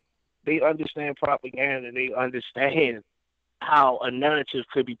day, they understand propaganda. They understand how a narrative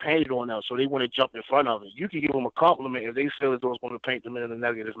could be painted on them. So they want to jump in front of it. You can give them a compliment if they feel as though it's going to paint them in a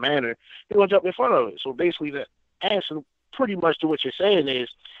negative manner. They want to jump in front of it. So basically, the answer pretty much to what you're saying is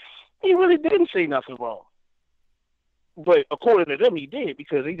he really didn't say nothing wrong. But according to them, he did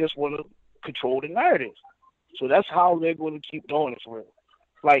because they just want to control the narrative. So that's how they're going to keep doing it for real.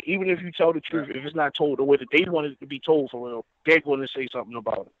 Like, even if you tell the truth, if it's not told the way that they want it to be told for real, they're going to say something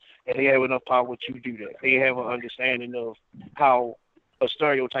about it. And they have enough power to do that. They have an understanding of how a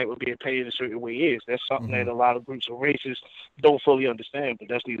stereotype of being painted a certain way is. That's something that a lot of groups of races don't fully understand, but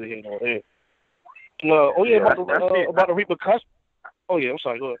that's neither here nor there. About the repercussions. Oh, yeah, I'm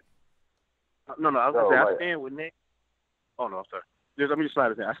sorry, go ahead. No, I was going to say, I stand with Nick. Oh, no, I'm sorry. Let me just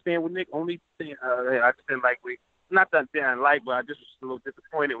slide it. I stand with Nick. Only thing I stand like with. Not that I didn't like, but I just was a little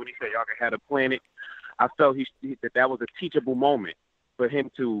disappointed when he said y'all can have a planet. I felt that was a teachable moment for him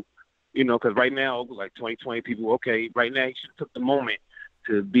to, because right now, like 2020 people, okay, right now he should have took the moment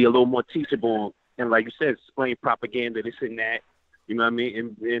to be a little more teachable and, like you said, explain propaganda, this and that. You know what I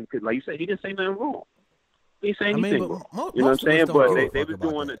mean? And cause like you said, he didn't say nothing wrong. He didn't say anything wrong. You know what I'm saying? But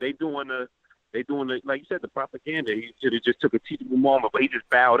they doing the like you said, the propaganda. He should have just took a teachable moment, but he just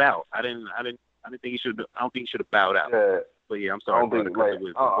bowed out. I don't think he should have bowed out. Yeah. But yeah, I'm sorry. I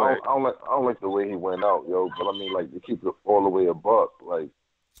don't like the way he went out, yo. But I mean, like, to keep it all the way a buck, like,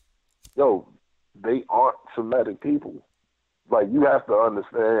 yo, they aren't Semitic people. Like, you have to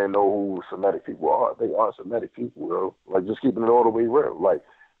understand and know who Semitic people are. They aren't Semitic people, yo. Like, just keeping it all the way real. Like,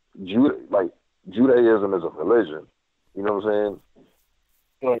 Judaism is a religion. You know what I'm saying?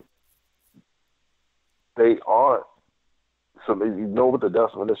 Right. They aren't. So you know what the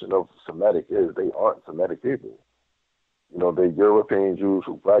definition of Semitic is. They aren't Semitic people. You know, they're European Jews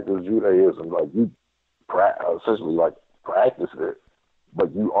who practice Judaism. Like, you essentially, like, practice it,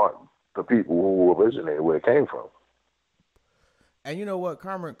 but you aren't the people who originated where it came from. And you know what?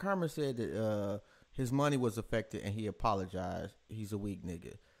 Carmen said that his money was affected and he apologized. He's a weak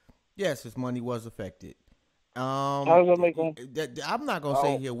nigga. Yes, his money was affected. How does that make him? I'm not going to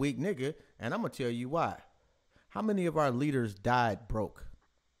say he's a weak nigga, and I'm going to tell you why. How many of our leaders died broke?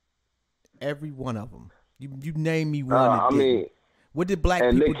 Every one of them. You name me one that didn't. What did black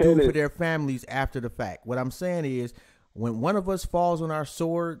people do for their families after the fact? What I'm saying is, when one of us falls on our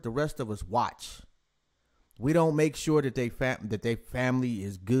sword, the rest of us watch. We don't make sure that their family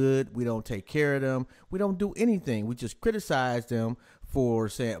is good. We don't take care of them. We don't do anything. We just criticize them for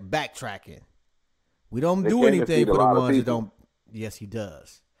saying backtracking. We don't do anything for the ones that don't. Yes, he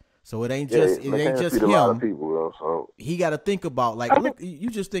does. So it ain't just him. People, so. He got to think about, like, look, you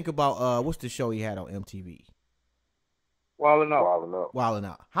just think about what's the show he had on MTV? Wildin'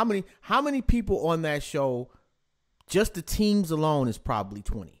 Out. How many people on that show? Just the teams alone is probably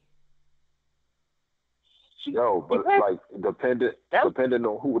 20. Yo, but like depending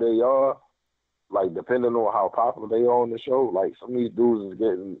on who they are, like depending on how popular they are on the show, like some of these dudes is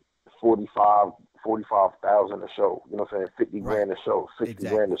getting 45,000 a show. You know what I'm saying? 50 grand a show, 60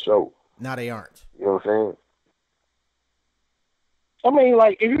 grand a show. Now they aren't. You know what I'm saying? I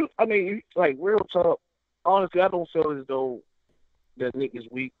mean, like real talk. Honestly, I don't feel as though that Nick is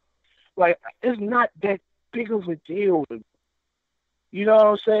weak. Like, it's not that big of a deal. You know what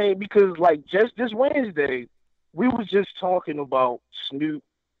I'm saying? Because, like, just this Wednesday, we was just talking about Snoop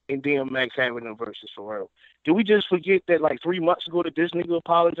and DMX having a versus for real. Did we just forget that, like, 3 months ago that this nigga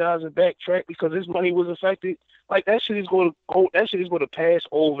apologized and backtracked because his money was affected? Like, that shit is going to pass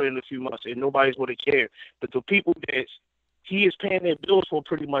over in a few months, and nobody's going to care. But the people that he is paying their bills for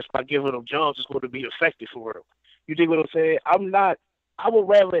pretty much by giving them jobs is going to be affected for real. You dig what I'm saying? I would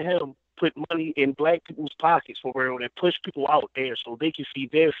rather him put money in black people's pockets for real and push people out there so they can feed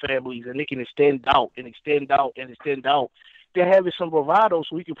their families and they can extend out and extend out and extend out. They're having some bravado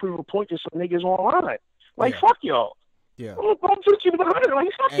so we can prove a point to some niggas online. Like, fuck y'all. Yeah. I'm just keeping behind it.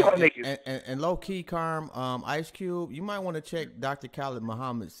 Like, fuck y'all niggas. And low key, Carm, Ice Cube, you might want to check Dr. Khaled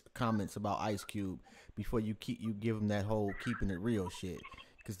Muhammad's comments about Ice Cube before you give him that whole keeping it real shit.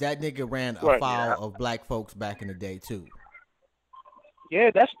 Because that nigga ran afoul of black folks back in the day, too.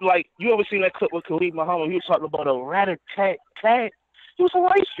 Yeah, that's like, you ever seen that clip with Khalid Muhammad? He was talking about a rat-a-tat-tat. He was a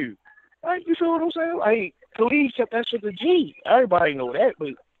Ice Cube. Like, you feel what I'm saying? Like, Khalid kept that shit a G. Everybody know that,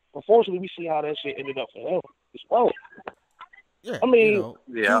 but unfortunately, we see how that shit ended up for him as well. Yeah, I mean,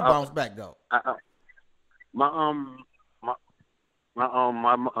 Cube bounced back though. My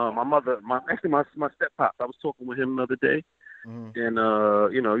mother, my step pop. I was talking with him the other day, and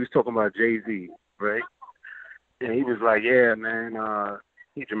he was talking about Jay-Z, right? And he was like, "Yeah, man,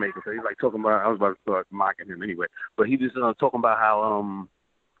 he's Jamaican." So he's like talking about. I was about to start mocking him anyway, but he was talking about how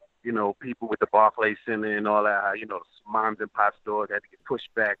people with the Barclays Center and all that, how moms and pop stores had to get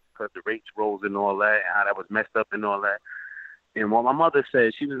pushed back because the rates rose and all that, and how that was messed up and all that. And what my mother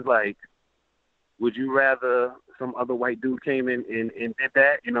said, she was like, "Would you rather some other white dude came in and did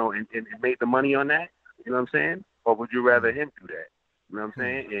that, and made the money on that? You know what I'm saying? Or would you rather him do that? You know what I'm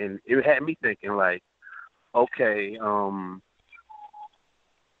saying?" And it had me thinking like, okay,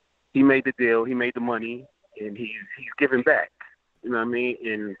 he made the deal, he made the money, and he's giving back. You know what I mean?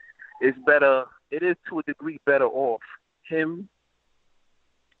 And it is to a degree better off him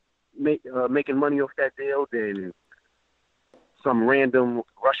making money off that deal than some random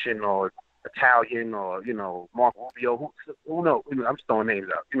Russian or Italian or, Mark Rubio, who knows? I'm just throwing names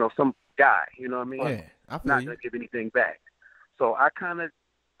out. Some guy, you know what I mean? Yeah, I feel not you. going to give anything back. So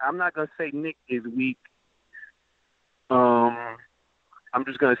I'm not going to say Nick is weak. I'm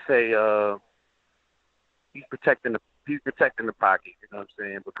just going to say he's protecting the pocket, you know what I'm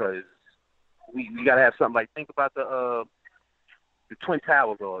saying? Because we got to have something like, think about the Twin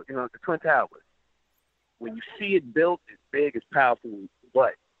Towers, or the Twin Towers. When you see it built, it's big, it's powerful,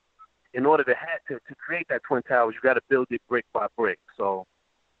 but in order to create that Twin Towers, you got to build it brick by brick. So,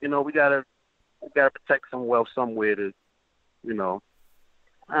 we got to protect some wealth somewhere to, that's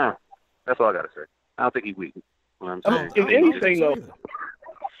all I got to say. I don't think he's weak. You know what I'm saying? If anything, though,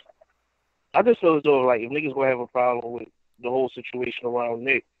 I just feel as though, like, if niggas gonna have a problem with the whole situation around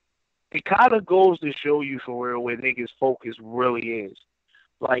Nick, it kind of goes to show you for real where niggas' focus really is.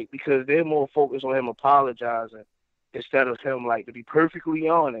 Like, because they're more focused on him apologizing instead of him, like, to be perfectly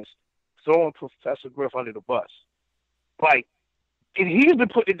honest, throwing Professor Griff under the bus. Like, and he's been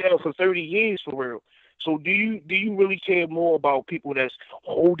putting it down for 30 years for real. So do you really care more about people that's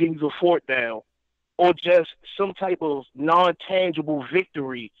holding the fort down or just some type of non-tangible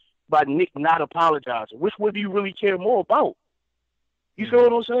victory by Nick not apologizing? Which one do you really care more about? You feel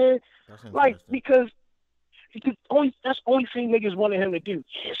what I'm saying? Like, because that's the only thing niggas wanted him to do.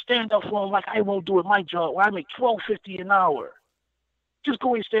 Yeah, stand up for him like I won't do it my job where I make $12.50 an hour. Just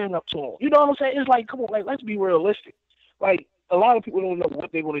go and stand up to him. You know what I'm saying? It's like, come on, like, let's be realistic. Like, a lot of people don't know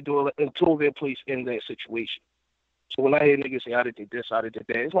what they're going to do until they're placed in that situation. So when I hear niggas say, I did this, I did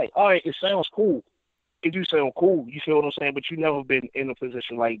that, it's like, all right, it sounds cool. It do sound cool. You feel what I'm saying? But you never been in a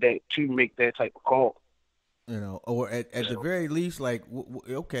position like that to make that type of call. You know, or at the very least, like,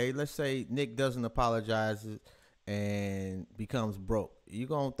 okay, let's say Nick doesn't apologize and becomes broke. You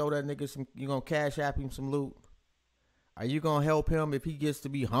gonna throw that nigga some? You gonna cash app him some loot? Are you gonna help him if he gets to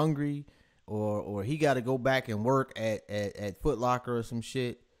be hungry, or he got to go back and work at Foot Locker or some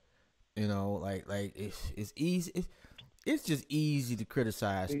shit? You know, like it's easy. It's just easy to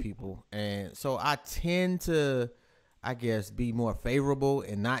criticize people, and so I tend to, I guess, be more favorable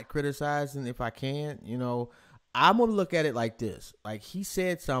and not criticizing if I can. You know, I'm gonna look at it like this: like, he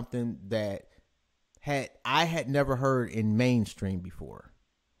said something that I had never heard in mainstream before,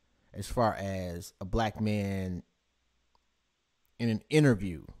 as far as a black man in an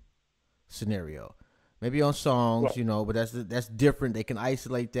interview scenario. Maybe on songs, right, you know, but that's different. They can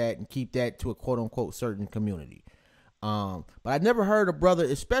isolate that and keep that to a quote unquote certain community. But I never heard a brother,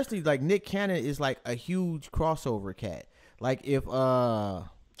 especially like Nick Cannon is like a huge crossover cat. Like if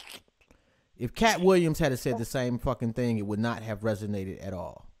Cat Williams had said the same fucking thing, it would not have resonated at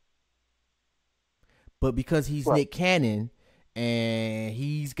all. But because he's right, Nick Cannon and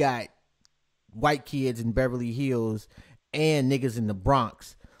he's got white kids in Beverly Hills and niggas in the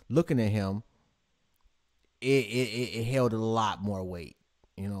Bronx looking at him, it held a lot more weight,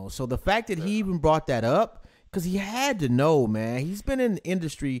 you know. So the fact that he even brought that up, because he had to know, man. He's been in the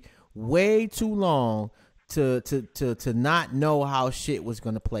industry way too long to not know how shit was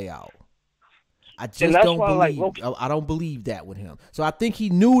gonna play out. I just don't believe. Like, I don't believe that with him. So I think he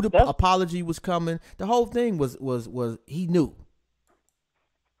knew the apology was coming. The whole thing was he knew.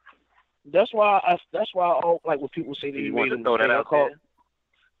 That's why like when people say that he made him throw that out there.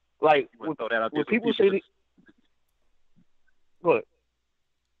 Like when people say that. What?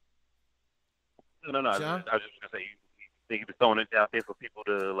 No. I was just gonna say, you think he was throwing it out there for people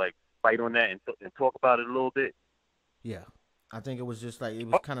to like fight on that and talk about it a little bit? Yeah, I think it was just like, it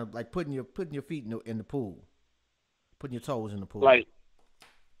was kind of like putting your feet in the pool, putting your toes in the pool. Like,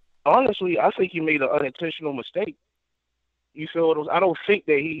 honestly, I think he made an unintentional mistake. You feel what I don't think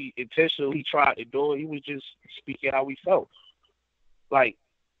that he intentionally tried to do it. He was just speaking how he felt. Like,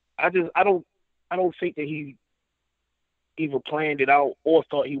 I don't think that he either planned it out or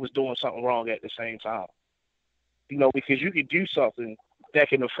thought he was doing something wrong at the same time. You know, because you could do something that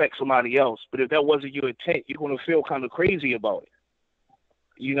can affect somebody else, but if that wasn't your intent, you're going to feel kind of crazy about it.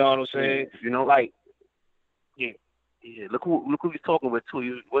 You know what I'm saying? You know, like, yeah. Look who he's talking with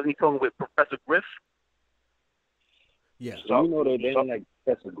too. Wasn't he talking with Professor Griff? Yeah. So you know they didn't like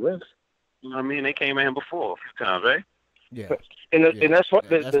Professor Griff. I mean, they came at him before a few times, right? Yeah. And that's what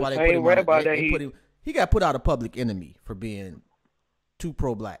the same rabbi that he got put out of Public Enemy for being too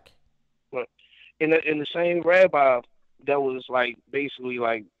pro-black. But in the same rabbi that was like basically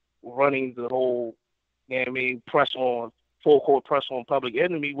like running the whole, you know what I mean, full court press on Public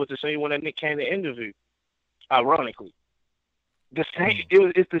Enemy was the same one that Nick Cannon interviewed. Ironically, it's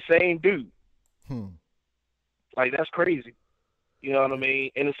the same dude. Like, that's crazy. You know what I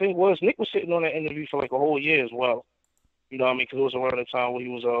mean? And the thing was, Nick was sitting on that interview for like a whole year as well. You know what I mean? Because it was around the time when he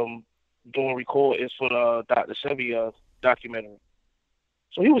was doing recordings for the Dr. Sebi documentary.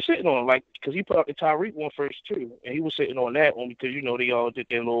 So he was sitting on, like, because he put out the Tyreek one first too, and he was sitting on that one because, you know, they all did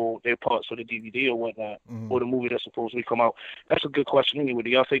their parts for the DVD or whatnot, or the movie that's supposed to come out. That's a good question anyway. Do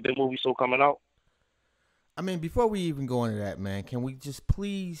y'all think that movie's still coming out? I mean, before we even go into that, man, can we just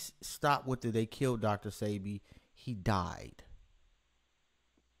please stop with they killed Dr. Sebi? He died.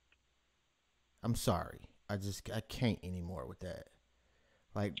 I'm sorry. I can't anymore with that.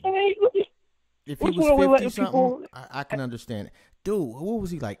 Like, if he was 50-something, I can understand it. Dude, what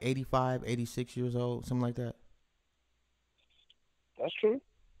was he, like 85, 86 years old, something like that? That's true.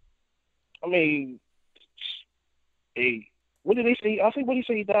 I mean, hey, what did they say? I think what he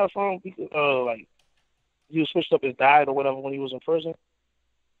said he died from, like, he was switched up his diet or whatever when he was in prison.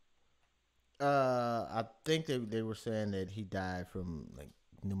 I think they were saying that he died from like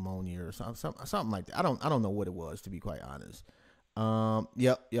pneumonia or something like that. I don't know what it was, to be quite honest.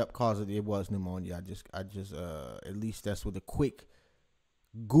 Yep. Cause it was pneumonia. I just at least that's what the quick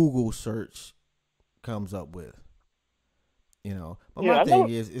Google search comes up with. You know, but my thing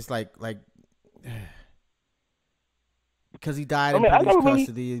is, it's like because he died in police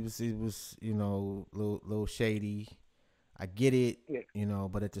custody. It was you know, little shady. I get it, you know,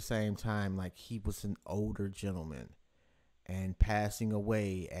 but at the same time, like, he was an older gentleman, and passing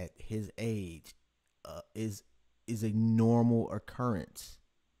away at his age is a normal occurrence.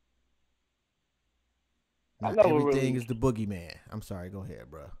 Not everything is the boogeyman. I'm sorry, go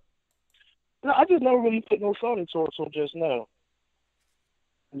ahead, bro. No, I just never really put no thought into it until just now.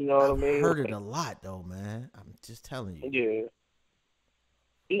 You know what I mean? I've heard it a lot, though, man. I'm just telling you.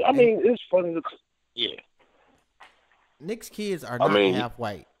 Yeah. I mean, it's funny. Yeah. Nick's kids are not half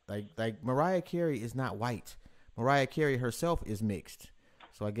white. Like Mariah Carey is not white. Mariah Carey herself is mixed.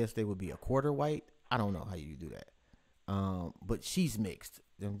 So I guess they would be a quarter white. I don't know how you do that. But she's mixed.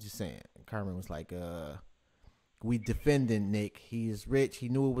 I'm just saying. Carmen was like, we defending Nick. He is rich. He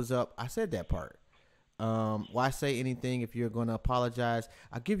knew it was up. I said that part. Why say anything if you're going to apologize?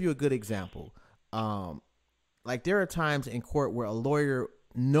 I'll give you a good example. Like, there are times in court where a lawyer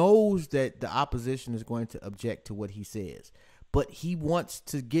knows that the opposition is going to object to what he says, but he wants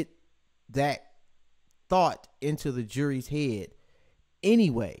to get that thought into the jury's head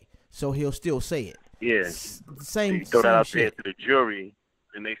anyway, so he'll still say it. Yeah. Same. You throw that out shit. there to the jury,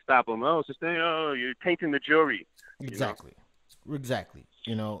 and they stop him. Oh, so saying, oh, you're tainting the jury. Exactly. Exactly.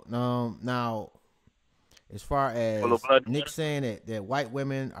 You know, now, as far as Nick saying that white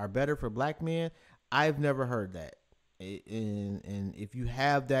women are better for black men, I've never heard that. And if you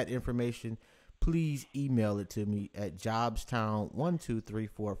have that information, please email it to me at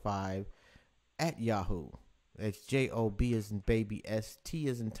jobstown12345 @Yahoo. That's JOB as in baby, ST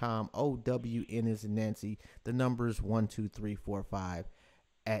as in Tom, OWN as in Nancy. The number is 12345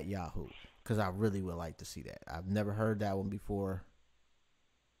 @Yahoo. Because I really would like to see that. I've never heard that one before.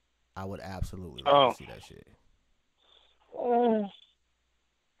 I would absolutely like to see that shit. Oh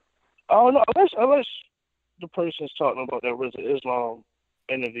no, unless the person's talking about that RZA Islam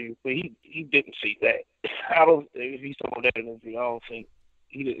interview, but he didn't see that. I don't. If he's talking about that interview, I don't think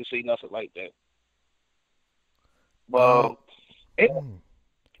he didn't see nothing like that. But wait a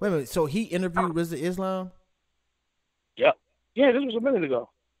minute. So he interviewed RZA Islam? Yeah. Yeah, this was a minute ago.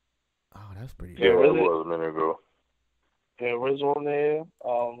 Oh, that's pretty. Yeah, it was a minute ago. Yeah, RZA on there.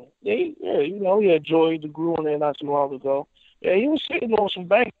 You know, he had Joy the Grew on there not too long ago. Yeah, he was sitting on some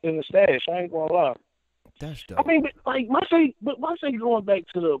bank in the stash. I ain't gonna lie. That's dope. I mean, but like my say going back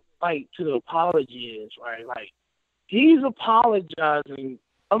to the apology is right. Like, he's apologizing.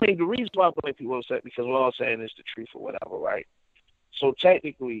 I mean, the reason why black people are upset because we're all saying it's the truth or whatever, right? So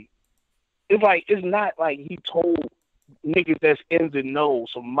technically, it's not like he told niggas that's in the know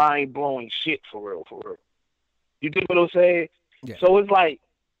some mind blowing shit for real. You get what I'm saying? Yeah. So it's like,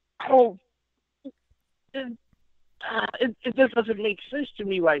 I don't. It just doesn't make sense to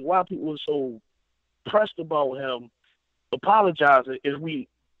me. Like, why people are so pressed about him apologizing if we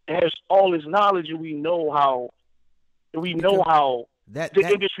have all this knowledge and we know how that the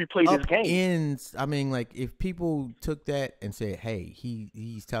industry plays this game. I mean, like, if people took that and said, "Hey,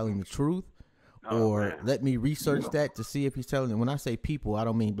 he's telling the truth," let me research that to see if he's telling. And when I say people, I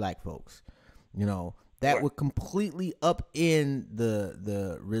don't mean black folks. You know, that would completely upend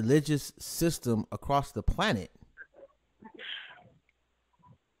the religious system across the planet.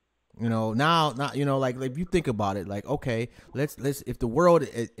 You know, now, you know, like, if you think about it, like, okay, let's if the world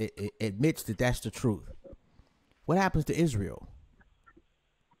admits that that's the truth, what happens to Israel?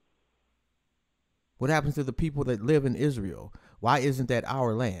 What happens to the people that live in Israel? Why isn't that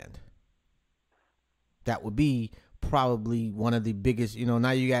our land? That would be probably one of the biggest, you know, now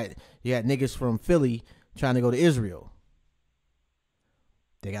you got niggas from Philly trying to go to Israel.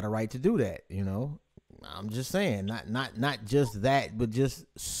 They got a right to do that, you know. I'm just saying, not just that, but just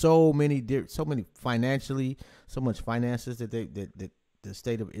so many financially, so much finances that the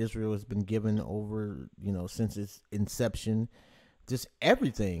state of Israel has been given over, you know, since its inception. Just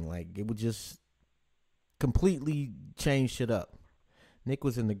everything, like, it would just completely change shit up. Nick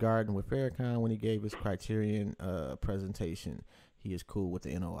was in the garden with Farrakhan when he gave his Criterion presentation. He is cool with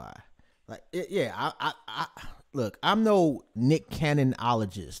the NOI. Like, I look, I'm no Nick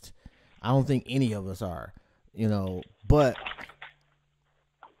Cannonologist. I don't think any of us are, you know, but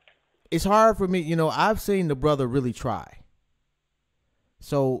it's hard for me. You know, I've seen the brother really try.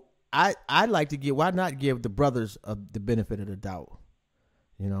 So I'd like to why not give the brothers the benefit of the doubt,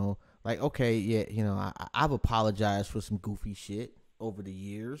 you know? Like, okay, yeah, you know, I've apologized for some goofy shit over the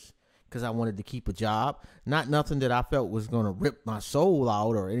years because I wanted to keep a job. Not nothing that I felt was going to rip my soul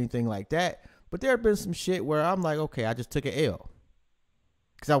out or anything like that. But there have been some shit where I'm like, okay, I just took an L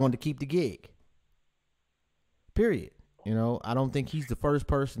because I wanted to keep the gig. Period. You know, I don't think he's the first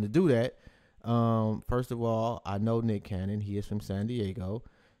person to do that. First of all, I know Nick Cannon. He is from San Diego.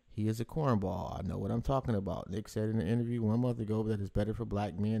 He is a cornball. I know what I'm talking about. Nick said in an interview 1 month ago that it's better for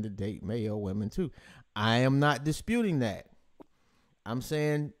black men to date male women too. I am not disputing that. I'm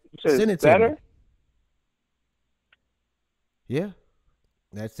saying send it to me. Yeah.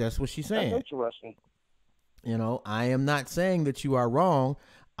 That's what she's saying. That's interesting. You know, I am not saying that you are wrong.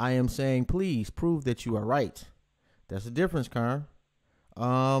 I am saying please prove that you are right. That's the difference, Karn.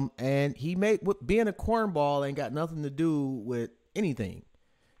 And he being a cornball ain't got nothing to do with anything.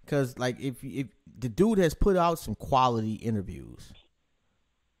 Cause like if the dude has put out some quality interviews,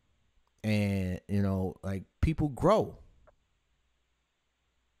 and you know, like people grow.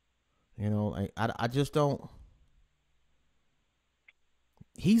 You know, like I just don't.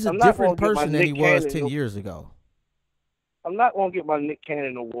 He's a different person than he was 10 years ago. I'm not gonna get my Nick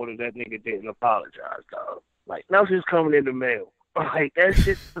Cannon award if that nigga didn't apologize, dog. Like now she's coming in the mail. Like that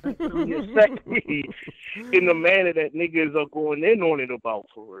shit really affect me in the manner that niggas are going in on it about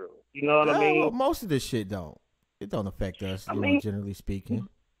for real. You know what I mean? Well, most of this shit don't. It don't affect us, generally speaking.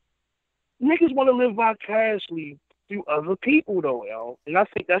 Niggas want to live vicariously through other people though, yo. And I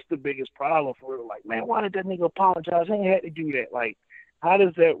think that's the biggest problem for real. Like, man, why did that nigga apologize? I ain't had to do that. Like, how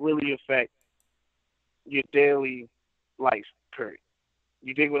does that really affect your daily life, period?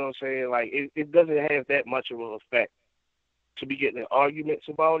 You dig what I'm saying? Like, it doesn't have that much of an effect to be getting in arguments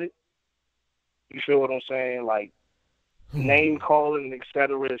about it. You feel what I'm saying? Like, name calling, et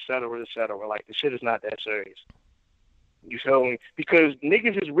cetera, et cetera, et cetera. Like, the shit is not that serious. You feel me? Because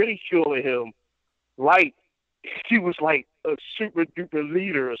niggas is ridiculing him like he was like a super duper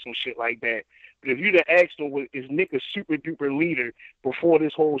leader or some shit like that. But if you'd have asked him, is Nick a super duper leader before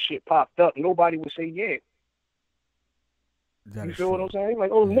this whole shit popped up, nobody would say yeah. You feel what I'm saying?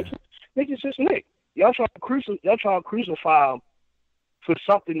 Like, oh, yeah. Nick is just Nick. Y'all trying to crucify him for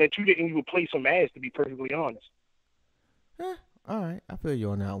something that you didn't even play some ass, to be perfectly honest. All right, I feel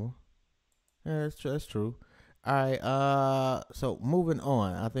you on that one. Yeah, that's true. All right, so moving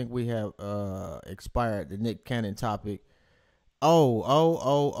on. I think we have expired the Nick Cannon topic.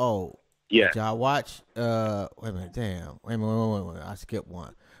 Oh. Yeah. Did y'all watch? Wait a minute, damn. Wait a minute. I skipped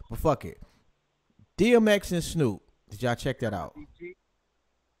one. But fuck it. DMX and Snoop. Did y'all check that out?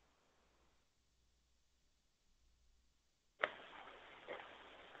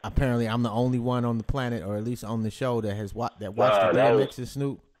 Apparently, I'm the only one on the planet, or at least on the show, that has watched the DMX and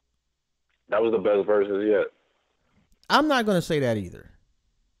Snoop. That was the best verses yet. I'm not gonna say that either.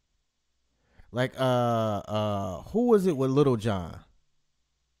 Like, who was it with Little John?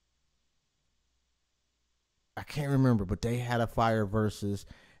 I can't remember, but they had a fire versus,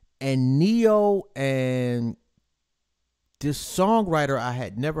 and Neo and this songwriter I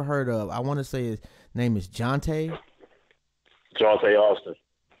had never heard of. I want to say his name is Jonte Austin.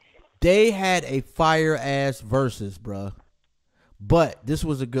 They had a fire ass versus, bruh. But this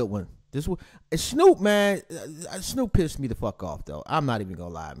was a good one. This was Snoop, man. Snoop pissed me the fuck off, though. I'm not even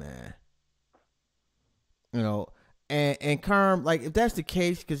gonna lie, man. You know, and Kerm, like, if that's the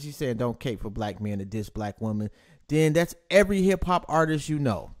case, because you said don't cape for black men to diss black women, then that's every hip hop artist you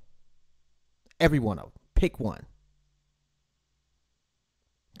know. Every one of them. Pick one.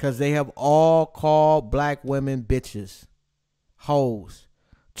 Because they have all called black women bitches, hoes,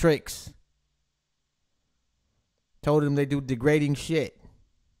 tricks. Told them they do degrading shit.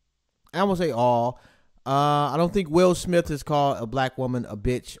 I'm gonna say all. I don't think Will Smith has called a black woman a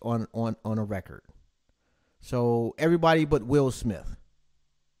bitch on a record. So everybody but Will Smith.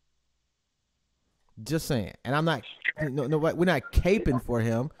 Just saying. And I'm not. No, we're not caping for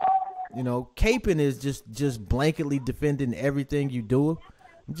him. You know, caping is just blanketly defending everything you do.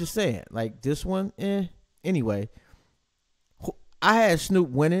 I'm just saying, like this one. Anyway, I had Snoop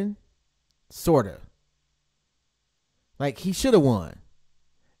winning, sorta. Like he should have won.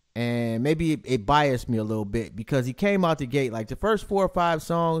 And maybe it biased me a little bit because he came out the gate, like the first 4 or 5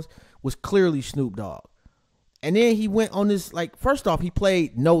 songs was clearly Snoop Dogg. And then he went on this, like, first off, he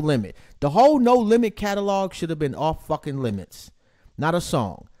played No Limit. The whole No Limit catalog should have been off fucking limits. Not a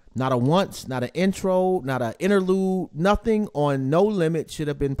song, not a once, not an intro, not an interlude, nothing on No Limit should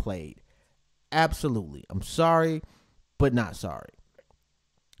have been played. Absolutely. I'm sorry, but not sorry.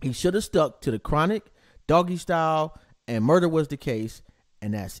 He should have stuck to the Chronic, Doggy Style, and Murder Was the Case.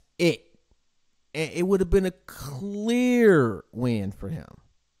 And that's it. And it would have been a clear win for him.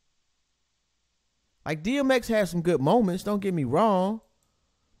 Like DMX had some good moments, don't get me wrong.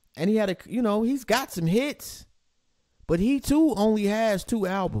 And he had he's got some hits. But he too only has 2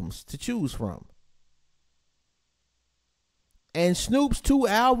 albums to choose from. And Snoop's 2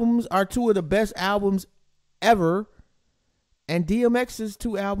 albums are 2 of the best albums ever. And DMX's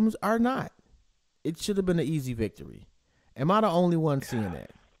 2 albums are not. It should have been an easy victory. Am I the only one seeing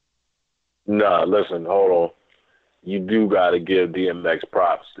that? Nah, listen, hold on. You do got to give DMX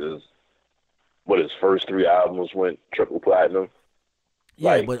props because his first 3 albums went triple platinum.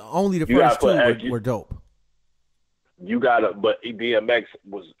 Yeah, like, but only the first 2 were dope. You gotta, but DMX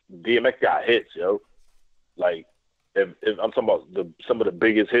got hits, yo. Like, if I'm talking about some of the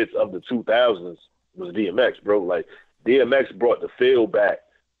biggest hits of the 2000s was DMX, bro. Like, DMX brought the feel back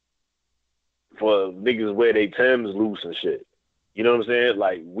for niggas wear they Timbs loose and shit. You know what I'm saying?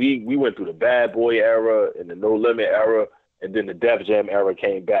 Like, we went through the Bad Boy era and the No Limit era, and then the Def Jam era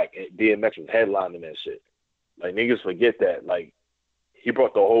came back, and DMX was headlining that shit. Like, niggas forget that. Like, he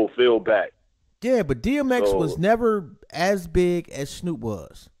brought the whole feel back. Yeah, but DMX was never as big as Snoop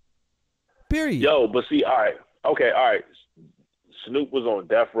was. Period. Yo, but see, all right. Snoop was on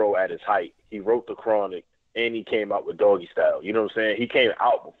Death Row at his height. He wrote The Chronic, and he came out with Doggy Style. You know what I'm saying? He came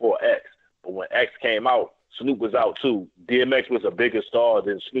out before X. But when X came out, Snoop was out too. DMX was a bigger star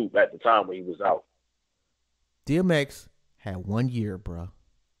than Snoop at the time when he was out. DMX had 1 year, bro.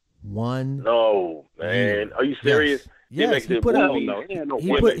 No, man. Are you serious? Yes, he put out.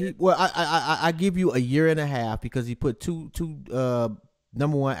 I give you a year and a half because he put two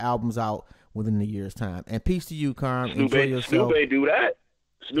number 1 albums out within a year's time. And peace to you, Carm. Enjoy yourself. Snoop ain't do that.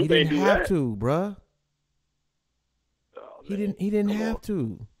 He didn't have to, bruh. He didn't have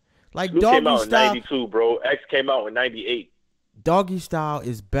to. Like Snoop Doggy came out in Style, 92, bro. X came out in 98. Doggy Style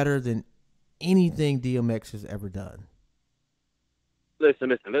is better than anything DMX has ever done.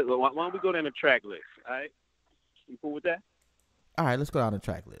 Listen. Why don't we go down the track list? All right, you cool with that? All right, let's go down the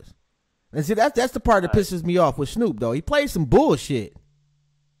track list. And see, that's the part that pisses me off with Snoop, though. He plays some bullshit.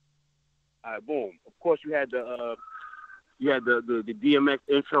 All right, boom. Of course, you had the DMX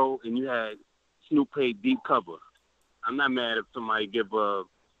intro, and you had Snoop play deep cover. I'm not mad if somebody give a.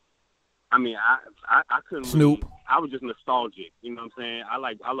 I mean, I couldn't. Snoop. Really, I was just nostalgic. You know what I'm saying? I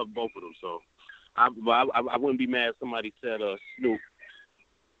love both of them, so I wouldn't be mad if somebody said Snoop.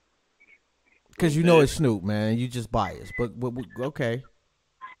 Because you know it's Snoop, man. You just biased, but okay.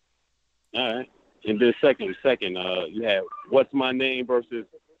 All right. And then second, you have What's My Name versus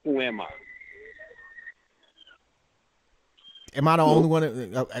Who Am I? Am I the only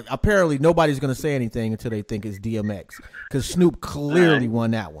one? Apparently, nobody's going to say anything until they think it's DMX. Because Snoop clearly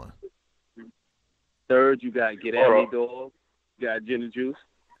won that one. Third, you got Get At Me Dog. You got Gin and Juice.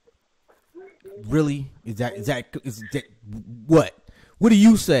 Really? Is that what? What do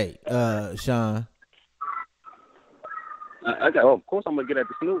you say, Sean? Of course, I'm going to get at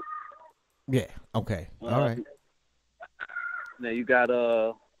the Snoop. Yeah. Okay. All right. Now you got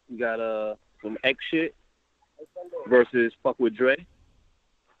some X shit versus Fuck with Dre.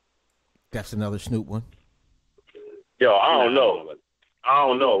 That's another Snoop one. Yo, I don't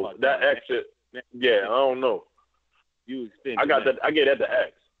know. That X shit. Yeah, I don't know. I get at the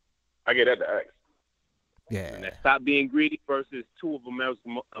X. Yeah. And Stop Being Greedy versus 2 of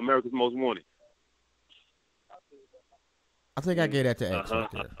America's Most Wanted. I think I get at the X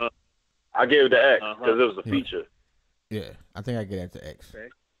right there. I gave it the X because it was a feature. Yeah, I think I get at the X.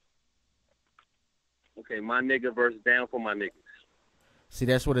 Okay, My Nigga versus Down for My Niggas. See,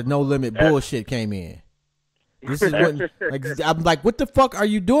 that's where the No Limit bullshit came in. This is what I'm like. What the fuck are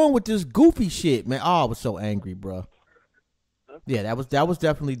you doing with this goofy shit, man? Oh, I was so angry, bro. Yeah, that was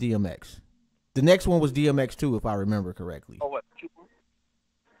definitely DMX. The next one was DMX too, if I remember correctly. Oh, what?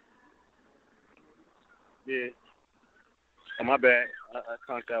 Yeah. Oh, my bad. I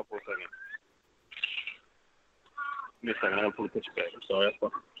conked out for a second. Give me a second. I'm going to pull the picture back. I'm sorry.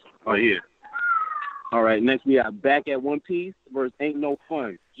 Oh, yeah. All right. Next, we got Back at One Piece versus Ain't No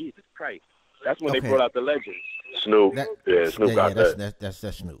Fun. Jesus Christ. That's when they brought out the legends. Snoop. Snoop got that.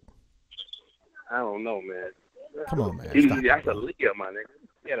 That's Snoop. I don't know, man. Come on, man. That's a Leah, my nigga.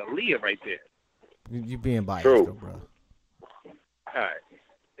 He had a Leah right there. You being biased, though, bro. All right.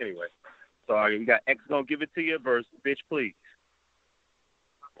 Anyway. So you got X Gonna Give It To You versus Bitch Please.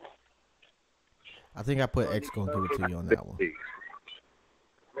 I think I put X Gonna Give It To You on that one.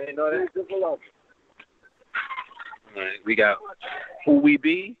 Man, no, that's good for love. All right. We got Who We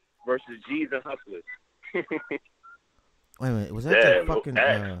Be versus G's and Hustlers. Wait a minute. Was that that fucking...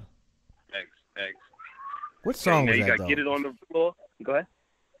 X. What song was that, you got though? Get It On The Floor. Go ahead.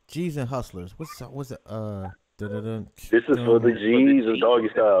 G's and Hustlers. What song was it? This is for the G's or doggy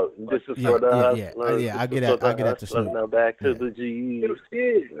style. This is for the yeah. I get that to Snoop. Now back to the G's.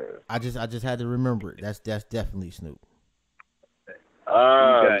 I just had to remember it. That's definitely Snoop.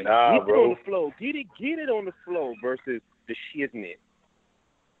 Nah, Get it bro. on the flow. Get it on the flow versus the shiznit.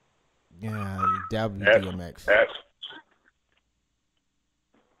 Yeah, that would be DMX.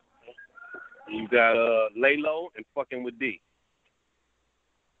 You got Lay Low and Fucking with D.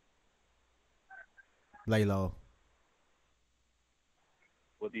 Lay low.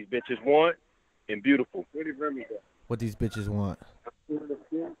 What these bitches want and Beautiful. What these bitches want.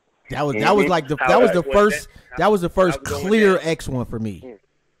 That was like the first clear X one for me.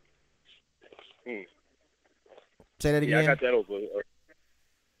 Say that again. Yeah, I got that over.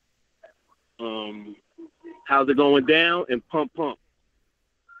 How's it going down and Pump Pump.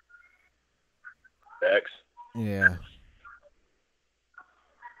 X. Yeah.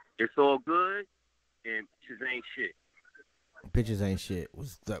 It's all good and bitches ain't shit. Bitches ain't shit.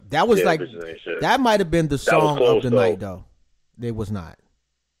 Bitches Ain't Shit. That might have been the song close, of the night though. It was not.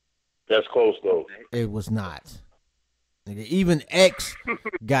 That's close though. It was not. Nigga, even X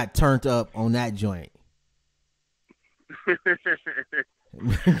got turned up on that joint. Here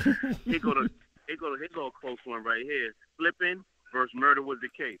go a close one right here. Flipping versus Murder Was the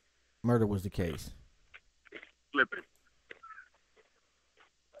Case. Murder Was the Case. Flipping.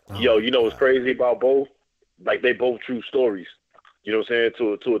 Yo, you know what's crazy about both? Like they both true stories. You know what I'm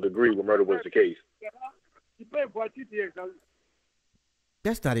saying? To a degree, where Murder Was the Case.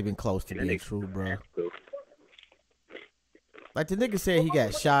 That's not even close to being true, bro. Like the nigga said he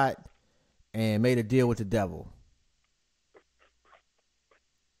got shot and made a deal with the devil.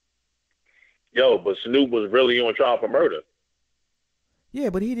 Yo, but Snoop was really on trial for murder. Yeah,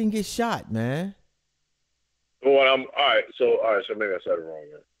 but he didn't get shot, man. Well, all right, so maybe I said it wrong,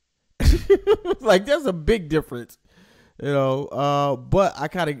 man. Like there's a big difference, you know. But I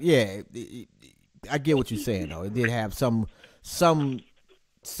kind of I get what you're saying though. It did have some segments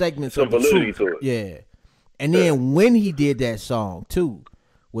Some of the validity truth. to it. Yeah, and then when he did that song too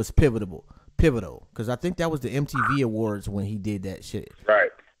was pivotal because I think that was the MTV Awards when he did that shit.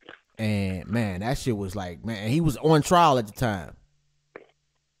 Right. And man, that shit was like, man, he was on trial at the time.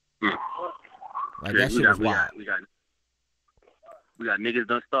 Like that shit was wild. We got niggas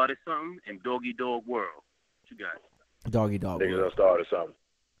done started something and Doggy Dog World. What you got? Doggy Dog Niggas World. done started something.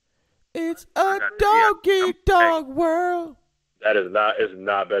 It's a doggy dog world. That is not. It's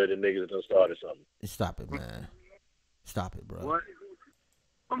not better than niggas done started something. Stop it, man. Stop it, bro. What?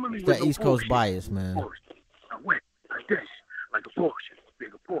 It's that East Coast bias, man. I went like this, like a Porsche,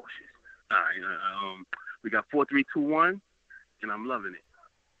 bigger Porsches. All right, we got 4, 3, 2, 1, and I'm loving it.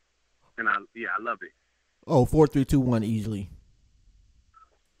 And I love it. Oh, 4, 3, 2, 1 easily.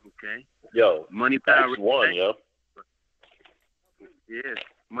 Okay. Yo, Money, Power, Respect. X1, yo. Yes.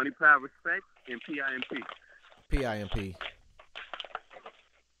 Money, Power, Respect, and PIMP. PIMP.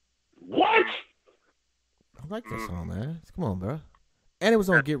 What? I like that song, man. Come on, bro. And it was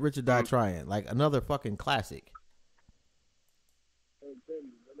on Get Rich or Die Trying, like another fucking classic.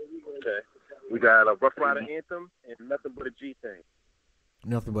 Okay. We got a Rough Rider Anthem and Nothing But a G Thing.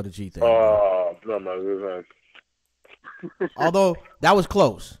 Nothing But a G Thing. Oh, no, man. Although that was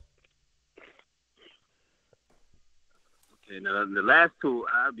close. Okay, now the last two,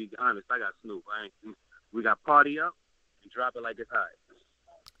 I'll be honest, I got Snoop. We got Party Up and Drop It Like It's Hot.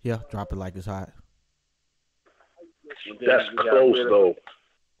 Yeah, Drop It Like It's Hot. That's close, though.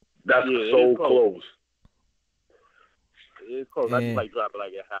 That's so close. It's close. I just like Drop It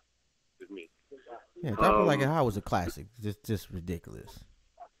Like It's Hot. It's me. Yeah, Drop It Like It's Hot was a classic. Just ridiculous.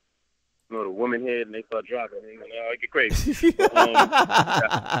 You know, the woman head and they start dropping. I get crazy. You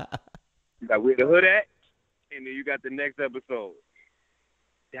got Where the Hood At, and then you got the next episode.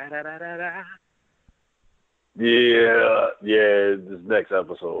 Da da da da da. Yeah, this next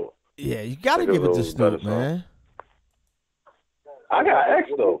episode. Yeah, you gotta give it to Snoop, man. I got X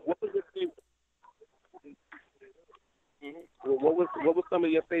though. What was some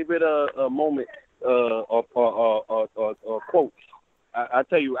of your favorite moments or quotes? I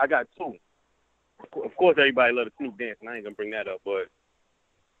tell you, I got two. Of course, everybody loved the Snoop dance, and I ain't gonna bring that up. But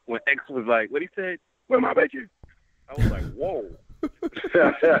when X was like, what he said, "Where my bitches?" I was like, whoa.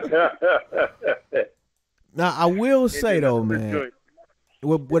 Now I will say though, man,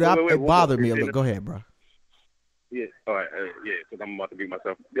 it bothered me a little. Go ahead, bro. Yeah, all right, yeah, because I'm about to beat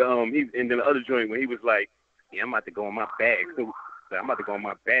myself. And then the other joint when he was like, "Yeah, I'm about to go in my bag." So I'm about to go in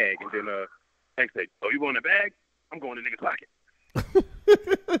my bag, and then X said, "Oh, you going in the bag? I'm going in the nigga's pocket."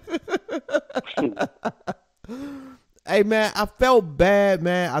 Hey, man, I felt bad,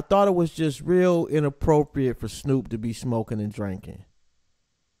 man. I thought it was just real inappropriate for Snoop to be smoking and drinking.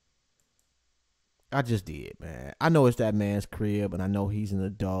 I just did, man. I know it's that man's crib, and I know he's an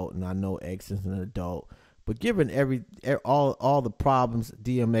adult, and I know X is an adult. But given all the problems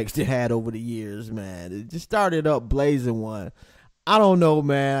DMX had over the years, man, it just started up blazing one. I don't know,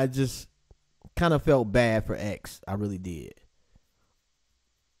 man. I just kind of felt bad for X. I really did.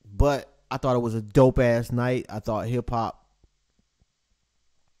 But I thought it was a dope ass night. I thought hip hop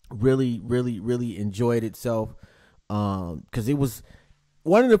really, really, really enjoyed itself. Cause it was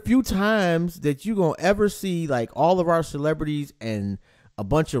one of the few times that you gonna ever see like all of our celebrities and a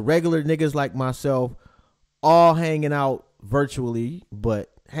bunch of regular niggas like myself all hanging out virtually, but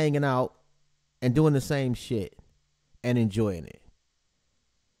hanging out and doing the same shit and enjoying it.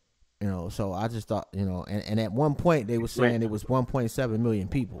 You know, so I just thought, you know, and at one point they were saying it was 1.7 million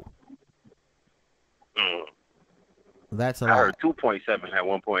people. That's a lot. I heard 2.7 at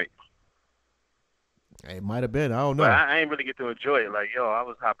one point. It might have been. I don't know. But I ain't really get to enjoy it. Like, yo, I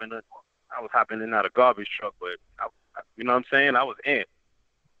was hopping in and out of garbage truck, but you know what I'm saying? I was in.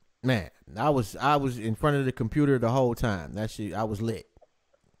 Man, I was in front of the computer the whole time. That shit, I was lit.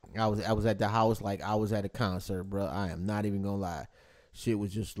 I was at the house like I was at a concert, bro. I am not even gonna lie. Shit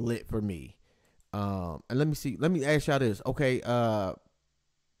was just lit for me. And let me see. Let me ask y'all this. Okay,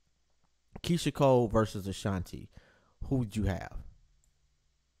 Keisha Cole versus Ashanti. Who would you have?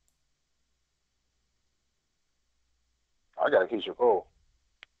 I got Keisha Cole.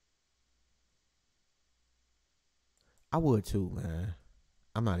 I would too, man.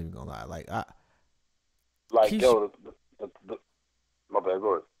 I'm not even gonna lie. Like Keisha, yo, my bad,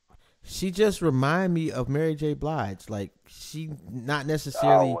 go ahead. She just remind me of Mary J. Blige. Like she not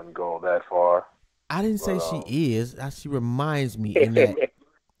necessarily. I wouldn't go that far. I didn't say she is. She reminds me in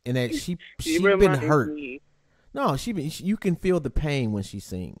that she been hurt. No, you can feel the pain when she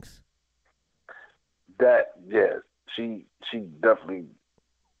sings. That yes, she definitely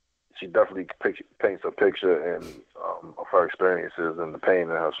paints a picture and of her experiences and the pain in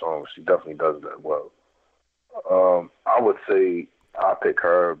her songs. She definitely does that well. I would say I pick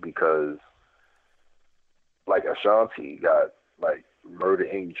her because like Ashanti got like Murder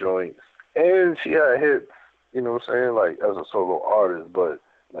Inc. joints and she had hits. You know what I'm saying? Like as a solo artist, but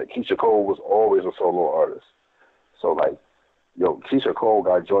like Keisha Cole was always a solo artist. So like, yo, Keisha Cole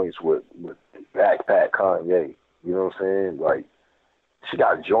got joints with Backpack Kanye. You know what I'm saying? Like, she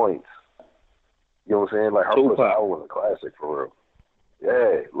got joints. You know what I'm saying? Like her first album was a classic for real.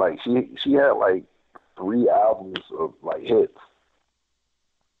 Yeah, like she had like 3 albums of like hits.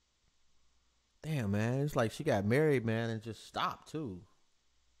 Damn, man, it's like she got married, man, and just stopped too.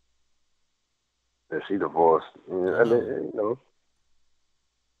 And she divorced. I mean, you know.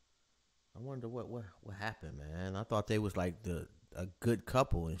 I wonder what happened, man. I thought they was like a good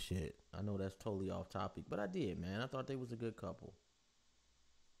couple and shit. I know that's totally off topic, but I did, man. I thought they was a good couple.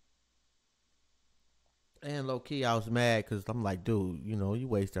 And low key, I was mad because I'm like, dude, you know, you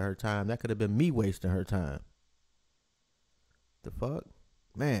wasted her time. That could have been me wasting her time. The fuck,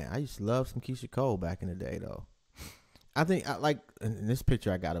 man. I used to love some Keisha Cole back in the day, though. I think I like in this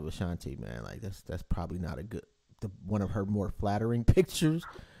picture I got of Ashanti, man. Like that's probably not one of her more flattering pictures.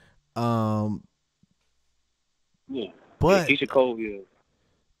 Yeah, but Keisha Cole,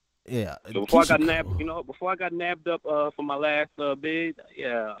 yeah. So before I got nabbed up for my last bid,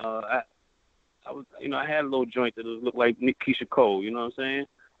 I was, I had a little joint that looked like Keisha Cole. You know what I'm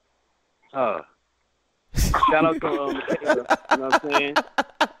saying? Shout out to Michaela, you know what I'm saying?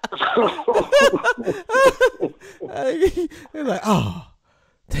 They're like, oh,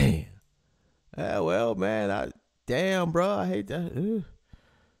 damn. Well, man, damn, bro, I hate that. Ugh.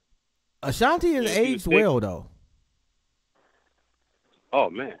 Ashanti has aged well, though. Oh,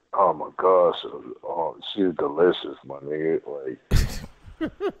 man. Oh, my gosh. Oh, she's delicious, my nigga. Like,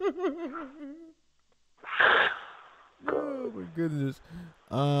 oh, my goodness.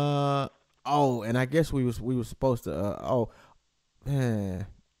 And I guess we was supposed to, man.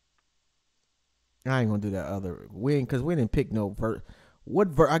 I ain't gonna do that other because we didn't pick no verse.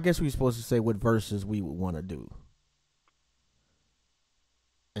 I guess we were supposed to say what verses we would want to do.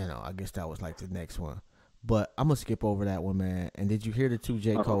 I guess that was like the next one. But I'm gonna skip over that one, man. And did you hear the 2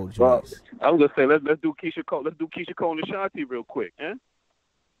 J. Cole joints? I was gonna say let's do Keisha Cole. Let's do Keisha Cole and Ashanti real quick, eh?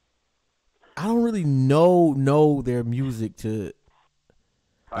 I don't really know their music to.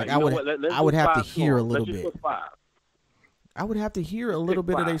 Like I would have to hear a little bit. I would have to hear a little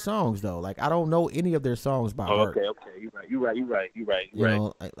bit of their songs though. Like I don't know any of their songs by heart. Okay. You're right. You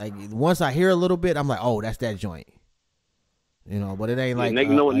know, like once I hear a little bit, I'm like, oh, that's that joint. But it ain't like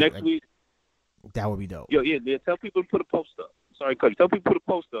next week. That would be dope. Yeah. Tell people to put a post up. Sorry, Cuddy. Tell people to put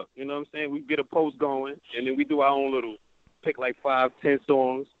a post up. You know what I'm saying? We get a post going, and then we do our own little, pick like 5, 10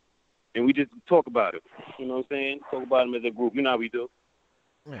 songs, and we just talk about it. You know what I'm saying? Talk about them as a group. You know how we do.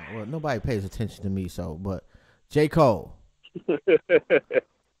 Yeah, well, nobody pays attention to me, but J. Cole,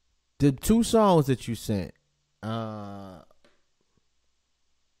 the 2 songs that you sent, what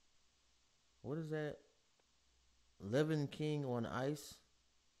is that? Living King on Ice?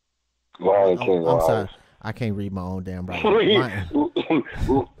 Lion King on sorry. Ice. I can't read my own damn writing.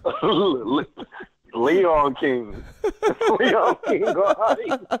 Leon King. Leon King on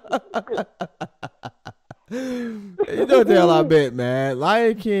Ice. You know what the hell I meant, man.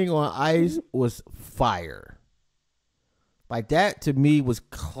 Lion King on Ice was fire. Like, that to me was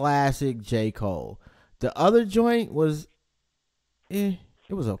classic J. Cole. The other joint was, it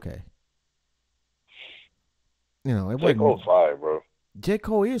was okay. You know, it wasn't. J. Cole's fire, bro. J.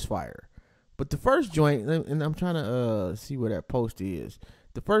 Cole is fire. But the first joint, and I'm trying to see where that post is.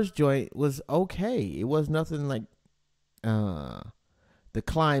 The first joint was okay. It was nothing like the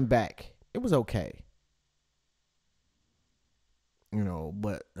Climb Back. It was okay. You know,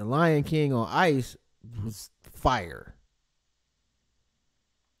 but the Lion King on Ice was fire.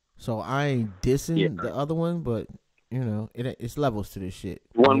 So I ain't dissing the other one, but you know, it's levels to this shit.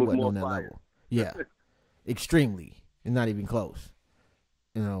 One He was wasn't more on that fire. level. Yeah, extremely, and not even close.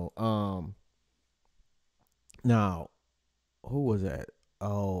 You know, now, who was that?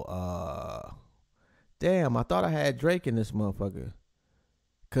 Oh, damn! I thought I had Drake in this motherfucker,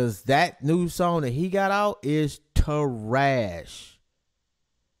 cause that new song that he got out is trash.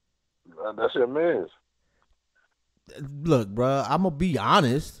 That's your man's. Look, bro, I'm gonna be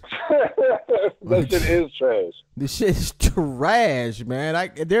honest. That shit is trash. This shit is trash,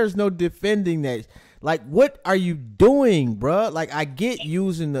 man. There's no defending that. Like, what are you doing, bro? Like, I get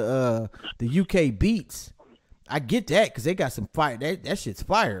using the UK beats. I get that because they got some fire. That shit's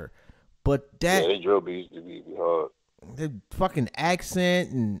fire. But that they drill beats be hard. The fucking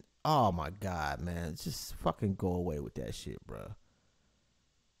accent and oh my god, man, just fucking go away with that shit, bro.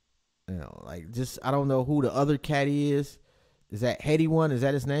 You know, like, just I don't know who the other caddy is. Is that Heady One? Is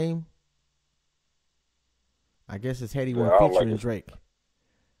that his name? I guess it's Heady One featuring Drake.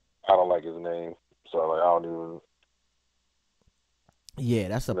 I don't like his name, so like I don't even. Yeah,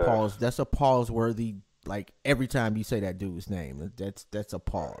 that's a pause. That's a pause worthy. Like every time you say that dude's name, that's a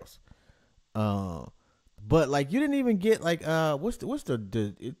pause. But like you didn't even get like it's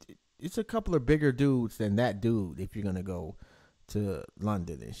a couple of bigger dudes than that dude if you're gonna go to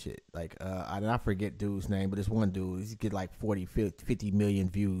London and shit. Like I forget dude's name, but it's one dude. He's get like 40, 50 million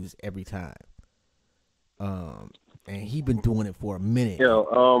views every time. And he been doing it for a minute.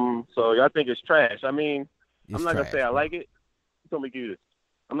 So y'all think it's trash. I mean, It's I'm not trash, gonna say I like it. Let me give you this.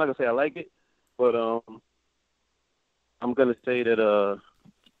 I'm not gonna say I like it, but I'm gonna say that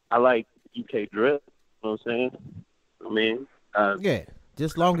I like UK drip. You know what I'm saying? I mean, yeah.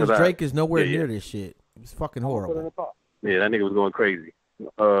 Just long as Drake is nowhere near this shit, it's fucking horrible. Yeah, that nigga was going crazy.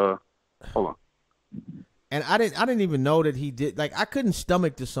 Hold on. And I didn't even know that he did. Like, I couldn't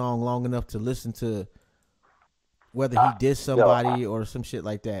stomach the song long enough to listen to whether he did somebody or some shit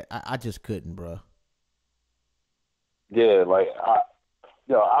like that. I just couldn't, bro. Yeah, like I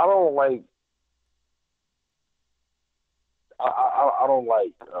don't like. I don't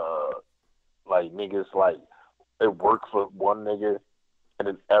like niggas like it work for one nigga and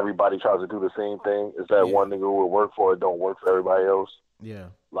then everybody tries to do the same thing. Is that one nigga who would work for it don't work for everybody else? Yeah.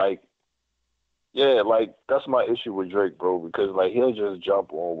 Like, yeah, like that's my issue with Drake, bro, because like he'll just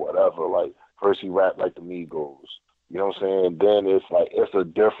jump on whatever. Like first he rap like the Migos. You know what I'm saying? Then it's like it's a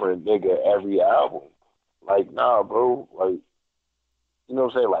different nigga every album. Like, nah, bro. Like, you know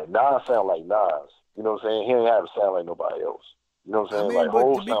what I'm saying? Like Nas sound like Nas. You know what I'm saying? He ain't have to sound like nobody else. You know what I'm saying? I mean, like but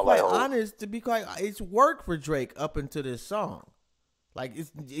Hov to be sound quite like Hov. honest, it's worked for Drake up into this song. Like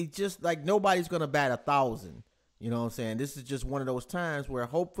it's just like nobody's gonna bat 1,000. You know what I'm saying? This is just one of those times where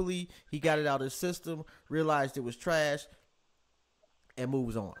hopefully he got it out of his system, realized it was trash, and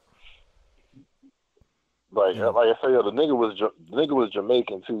moves on. Like I say, the nigga was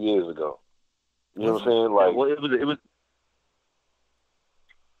Jamaican 2 years ago. You know what I'm saying? Like, well, it was.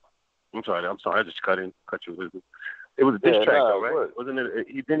 I'm sorry. I just cut you. It was a diss track, though, right? Wasn't it?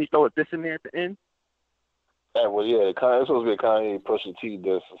 Didn't he throw a diss in there at the end? Yeah, well, yeah, it's supposed to be a Kanye Pusha T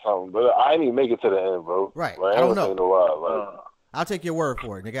diss or something, but I didn't even make it to the end, bro. Right. Like, I don't know. Say no lie. Like, I'll take your word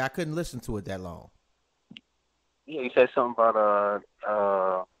for it, nigga. I couldn't listen to it that long. Yeah, he said something about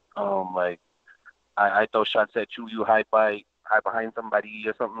like I throw shots at you, you hide behind somebody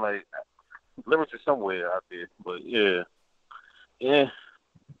or something like that. Lyrics are somewhere out there, but yeah.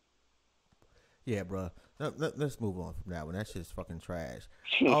 Yeah, bro. Let's move on from that one. That shit's fucking trash.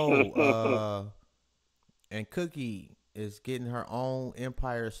 Oh, and Cookie is getting her own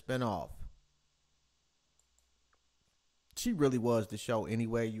Empire spinoff. She really was the show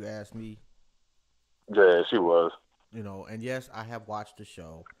anyway, you ask me. Yeah, she was. You know, and yes, I have watched the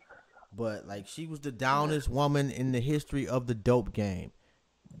show. But, like, she was the downest woman in the history of the dope game.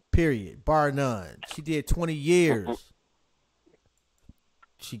 Period. Bar none. She did 20 years.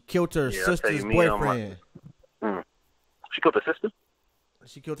 She killed her sister's boyfriend. She killed her sister?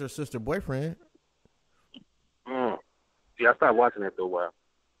 She killed her sister's boyfriend. Yeah, I started watching that for a while.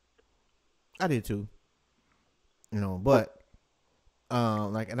 I did too. You know, but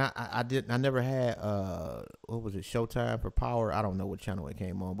and I never had what was it, Showtime for Power? I don't know what channel it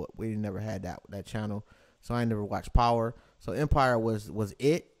came on, but we never had that channel. So I never watched Power. So Empire was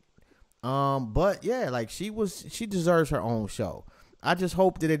it. But yeah, like she deserves her own show. I just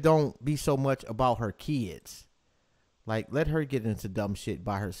hope that it don't be so much about her kids. Like, let her get into dumb shit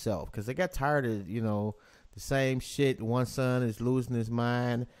by herself. Because they got tired of, the same shit. One son is losing his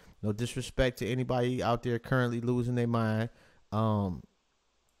mind. No disrespect to anybody out there currently losing their mind. The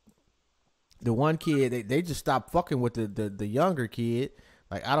one kid, they just stopped fucking with the younger kid.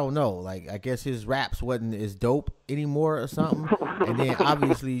 Like, I don't know. Like, I guess his raps wasn't as dope anymore or something. And then,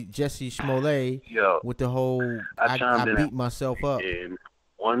 obviously, Jesse Smollett with the whole, I beat myself up. And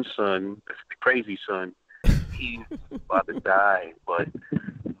one son, the crazy son, he was about to die, but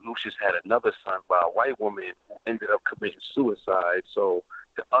Lucius had another son by a white woman who ended up committing suicide. So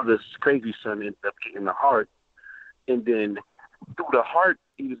the other crazy son ended up getting the heart. And then through the heart,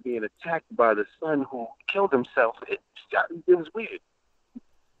 he was being attacked by the son who killed himself. It was weird.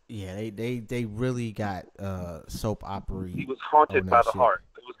 Yeah, they really got soap opera. He was haunted by the heart.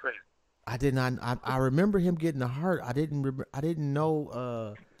 It was crazy. I did not. I remember him getting the heart. I didn't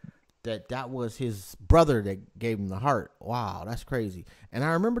know that was his brother that gave him the heart. Wow, that's crazy. And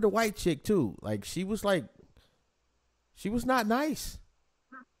I remember the white chick too. Like she was not nice.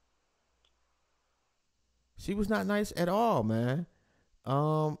 She was not nice at all, man.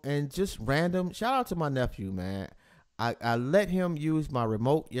 And just random. Shout out to my nephew, man. I let him use my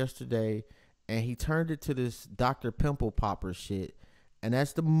remote yesterday, and he turned it to this Dr. Pimple Popper shit. And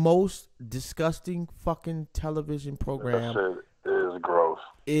that's the most disgusting fucking television program. That shit is gross.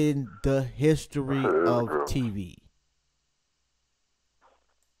 In the history of TV.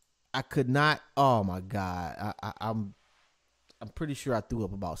 I could not. Oh my God. I'm pretty sure I threw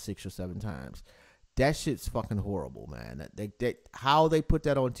up about 6 or 7 times. That shit's fucking horrible, man. How they put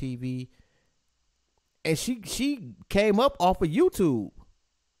that on TV. And she came up off of YouTube.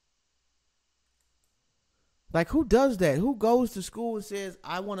 Like, who does that? Who goes to school and says,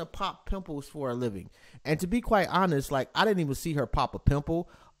 I want to pop pimples for a living? And to be quite honest, like, I didn't even see her pop a pimple.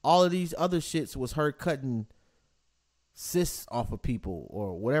 All of these other shits was her cutting cysts off of people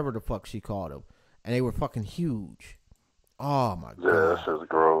or whatever the fuck she called them. And they were fucking huge. Oh, my God. Yeah, that shit's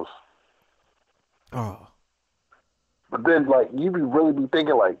gross. Oh. But then, like, you really be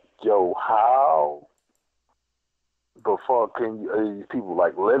thinking, like, yo, how the fuck can these people,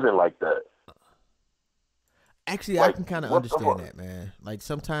 like, living like that? Actually, like, I can kind of understand that, man. Like,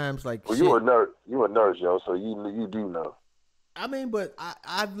 sometimes, like, well, shit. you a nurse, yo, so you do know. I mean, but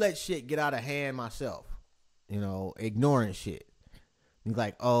I've let shit get out of hand myself. Ignoring shit. You're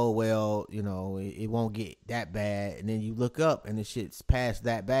like, oh, well, it won't get that bad. And then you look up and the shit's past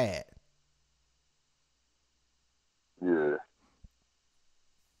that bad. Yeah.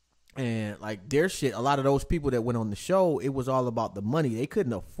 And, like, their shit, a lot of those people that went on the show, it was all about the money. They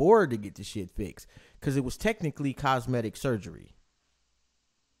couldn't afford to get the shit fixed because it was technically cosmetic surgery.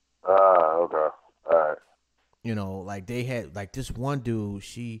 Okay. All right. Like, they had, like, this one dude,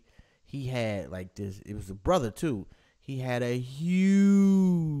 he had, like, this, it was a brother, too. He had a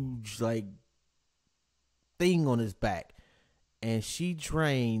huge, like, thing on his back. And she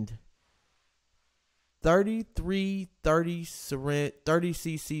drained 30 cc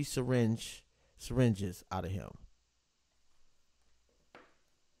syringes out of him.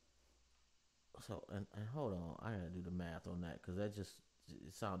 So, and hold on, I gotta do the math on that because it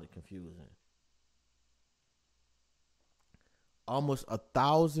sounded confusing. Almost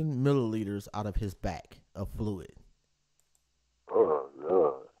 1,000 milliliters out of his back of fluid. Oh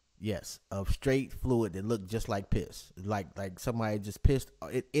God. Yes, of straight fluid that looked just like piss, like somebody just pissed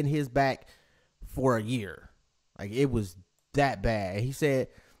in his back for a year. Like, it was that bad. He said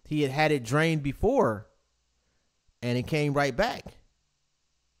he had it drained before and it came right back.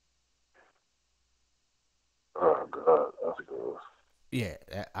 Oh God, that's gross. Yeah,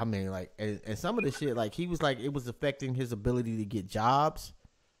 I mean, like, and some of the shit, like, he was like, it was affecting his ability to get jobs.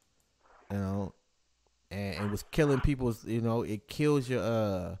 you know, and it was killing people's, you know, it kills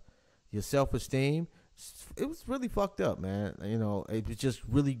your self-esteem. It was really fucked up, man. You know, it was just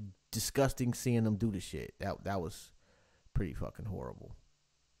really disgusting seeing them do the shit. That was pretty fucking horrible.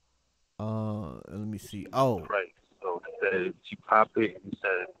 Let me see. Oh, right. So she popped it. And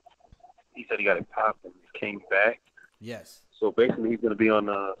he said he got it popped and came back. Yes. So basically, he's gonna be on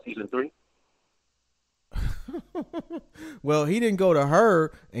season 3. Well, he didn't go to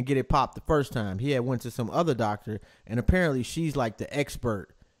her and get it popped the first time. He had went to some other doctor, and apparently she's like the expert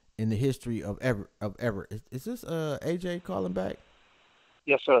in the history of ever. Is this AJ calling back?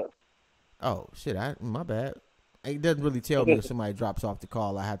 Yes, sir. Oh shit! My bad. It doesn't really tell me if somebody drops off the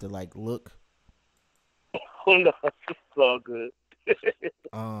call. I have to like look. Oh no, it's all good.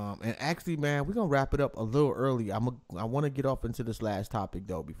 And actually, man, we're gonna wrap it up a little early. I want to get off into this last topic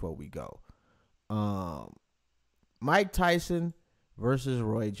though before we go. Mike Tyson versus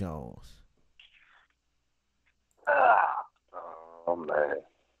Roy Jones. Oh man.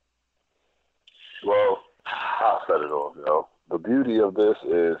 Well, I'll set it off, yo. The beauty of this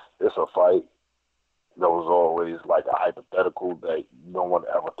is it's a fight that was always like a hypothetical that no one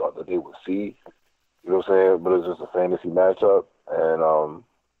ever thought that they would see. You know what I'm saying? But it's just a fantasy matchup. And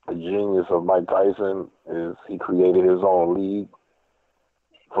the genius of Mike Tyson is he created his own league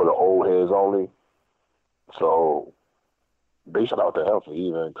for the old heads only. So big shout out to him for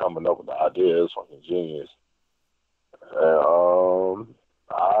even coming up with the idea. It's fucking genius. And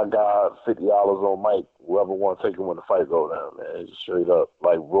I got $50 on Mike. Whoever wants to take him when the fight go down, man. Just straight up.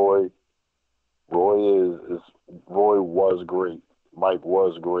 Like Roy was great. Mike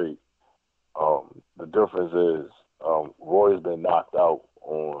was great. The difference is Roy's been knocked out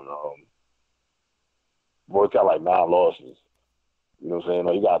on Roy got like 9 losses. You know what I'm saying?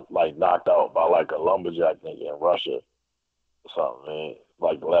 Like, he got like knocked out by like a lumberjack nigga in Russia or something, man.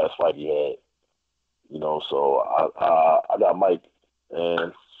 Like the last fight he had. You know, so I got Mike,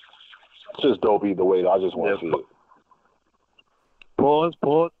 and it's just dope either way. I just want to see it. Pause,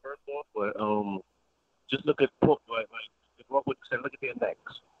 first off, but just look at look at their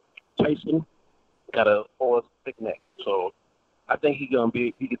necks. Tyson got a thick neck, so I think he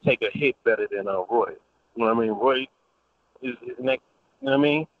could take a hit better than Roy. You know what I mean? Roy his neck. You know what I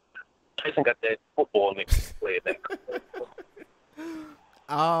mean? Tyson got that football neck player neck.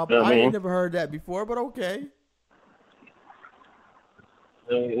 I ain't never heard that before, but okay.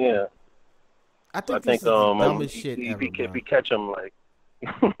 Yeah. I think this is the dumbest shit ever, if we catch him, like...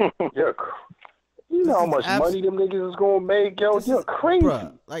 Yeah. You know how much money them niggas is going to make, yo? You're crazy.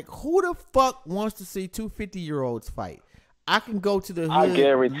 Bruh, like, who the fuck wants to see 2 50-year-olds fight? I can go to the hood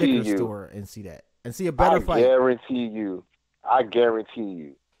liquor store and see that. And see a better fight. I guarantee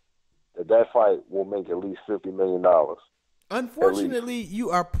you that fight will make at least $50 million. Unfortunately, you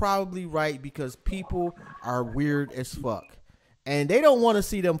are probably right because people are weird as fuck. And they don't want to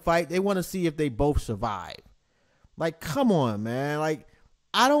see them fight. They want to see if they both survive. Like, come on, man. Like,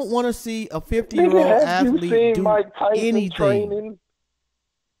 I don't want to see a 50-year-old athlete do anything. Training?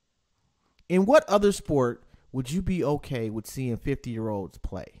 In what other sport would you be okay with seeing 50-year-olds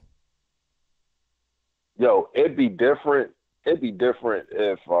play? Yo, it'd be different. It'd be different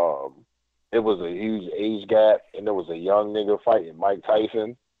if it was a huge age gap and there was a young nigga fighting Mike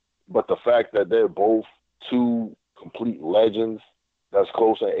Tyson. But the fact that they're both 2 complete legends that's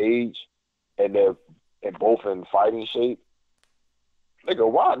close in age and they're both in fighting shape, nigga,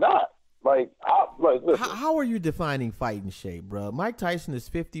 why not? Listen. How are you defining fighting shape, bro? Mike Tyson is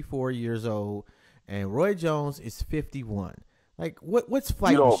 54 years old and Roy Jones is 51. Like, what's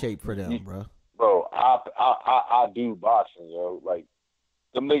fighting shape for them, bro? Bro, I do boxing, yo. Like,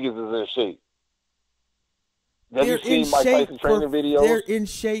 them niggas is in shape. Have you seen Mike Tyson training videos? They're in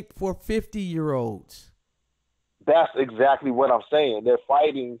shape for 50-year-olds. That's exactly what I'm saying. They're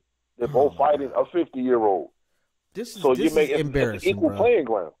fighting. They're both fighting a 50-year-old. This is embarrassing, it's equal playing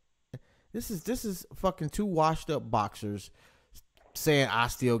ground. This is fucking 2 washed-up boxers saying, I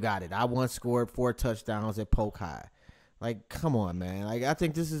still got it. I once scored 4 touchdowns at Polk High. Like, come on, man. Like, I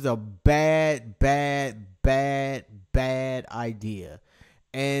think this is a bad idea.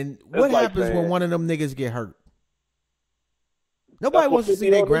 And what happens when one of them niggas get hurt? Nobody wants to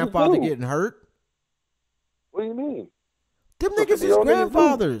see their grandfather getting hurt. What do you mean? Them niggas is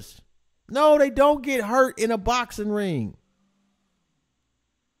grandfathers. No, they don't get hurt in a boxing ring.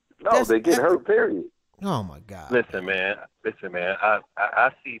 No, they get hurt, period. Oh, my God. Listen, man. I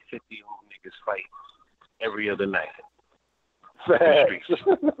see 50-year-old niggas fight every other night.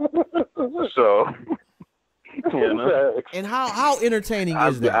 So, you know. And how entertaining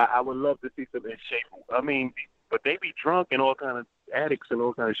is that? I would love to see some in shape. I mean, but they be drunk and all kind of addicts and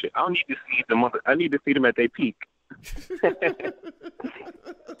all kind of shit. I don't need to see them. I need to see them at their peak.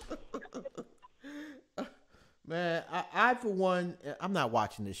 Man, I for one, I'm not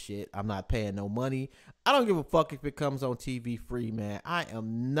watching this shit. I'm not paying no money. I don't give a fuck if it comes on TV free, man. I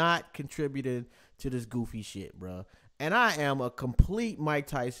am not contributing to this goofy shit, bro. And I am a complete Mike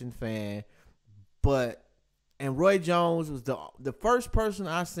Tyson fan, and Roy Jones was the first person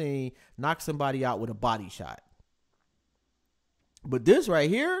I seen knock somebody out with a body shot. But this right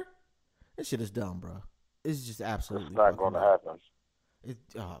here, this shit is dumb, bro. It's just absolutely. It's not going to happen.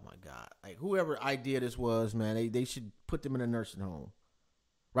 Oh my God! Like whoever idea this was, man, they should put them in a nursing home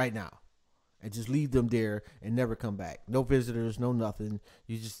right now, and just leave them there and never come back. No visitors, no nothing.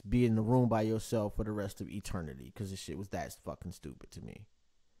 You just be in the room by yourself for the rest of eternity because this shit was that fucking stupid to me.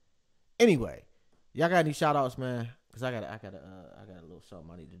 Anyway, y'all got any shout outs, man? Because I got a little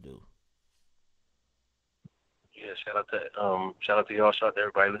something I need to do. Yeah, shout out to y'all, shout out to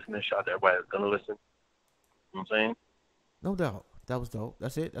everybody listening, shout out to everybody that's gonna listen. You know what I'm saying? No doubt. That was dope.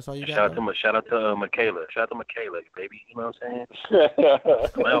 That's it. That's all you got. Shout out to Michaela. Shout out to Michaela, baby. You know what I'm saying?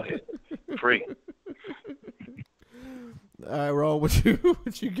 Come out here, free. All right, Ron, what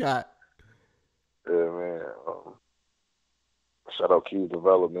you got? Yeah, man. Shout out Key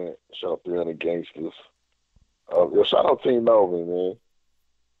Development. Shout out 300 Gangsters. Shout out Team Melvin, man.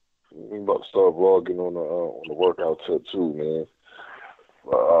 We about to start vlogging on the workout tip too, man.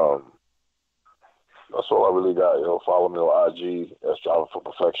 But that's all I really got. Follow me on IG. That's Driving for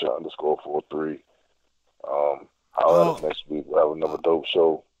Perfection _43. Holla at us next week. We'll have another dope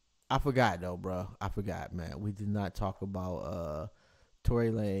show. I forgot though, bro. I forgot, man. We did not talk about Tory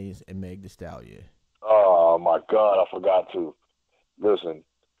Lanez and Meg Thee Stallion. Oh my God, I forgot to. Listen,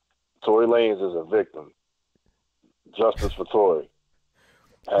 Tory Lanez is a victim. Justice for Tory.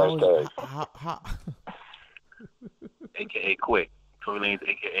 Hashtag. AKA Quick. Tory Lanez,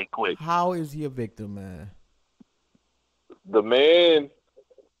 AKA Quick. How is he a victim, man? The man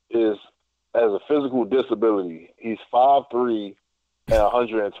has a physical disability. He's 5'3" and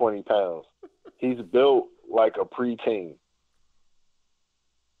 120 pounds. He's built like a preteen.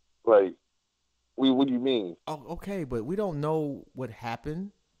 Like, what do you mean? Oh, okay, but we don't know what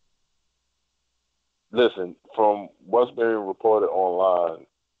happened. Listen, from what's been reported online,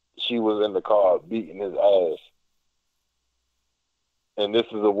 she was in the car beating his ass. And this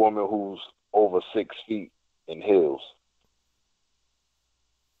is a woman who's over 6 feet in heels.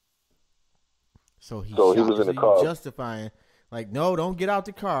 So he was in the car. Justifying, like, no, don't get out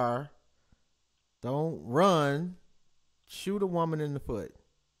the car. Don't run. Shoot a woman in the foot.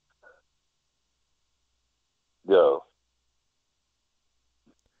 Yo.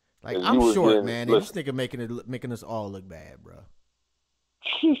 Like, I'm short, man. And this nigga making us all look bad, bro.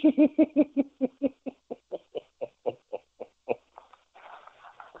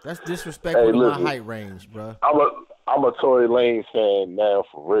 That's disrespectful to my height range, bro. I'm a Tory Lanez fan now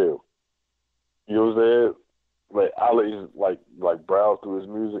for real. You know what I'm saying? Like I like browse through his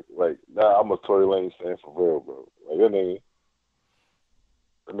music. Like I'm a Tory Lanez fan for real, bro. Like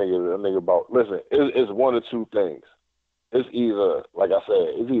that nigga about listen. It's one of two things. It's either like I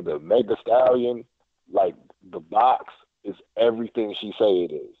said, it's either Meg Thee Stallion, like the box is everything she say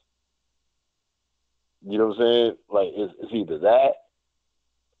it is. You know what I'm saying? Like it's either that.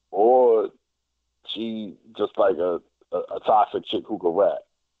 Or she just like a toxic chick who can rap.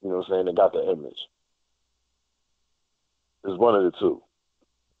 You know what I'm saying? They got the image. It's one of the two.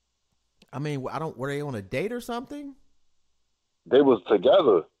 I mean, were they on a date or something? They was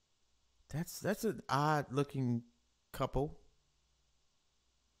together. That's an odd looking couple.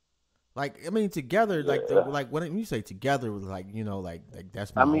 Like, I mean, together, like when you say together, like, you know, like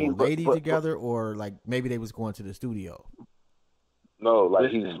that's my old lady together, or like maybe they was going to the studio. No, like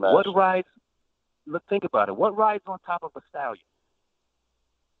he smashed. What rides? Look, think about it. What rides on top of a stallion?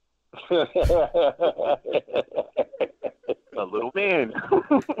 A little man.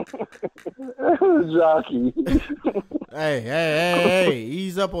 Jockey. Hey,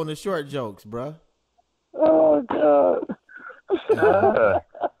 ease up on the short jokes, bruh. Oh God.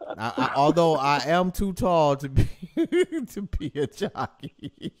 Although I am too tall to be a jockey.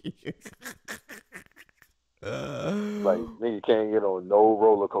 Like nigga can't get on no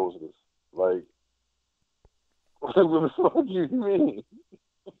roller coasters. Like what the fuck you mean?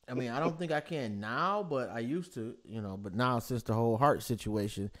 I mean, I don't think I can now, but I used to, you know. But now, since the whole heart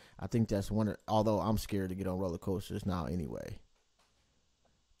situation, I think that's one. Although I'm scared to get on roller coasters now, anyway.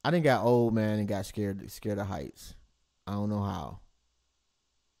 I didn't got old, man, and got scared of heights. I don't know how.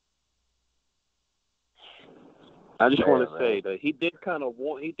 I just want to say that he did kind of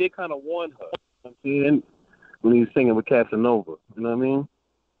warn her. You know what I'm saying? when he's singing with Casanova. You know what I mean?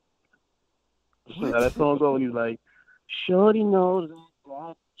 How that song go, and he's like, "Shorty knows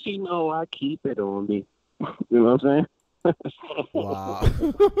that she know I keep it on me." You know what I'm saying? Wow.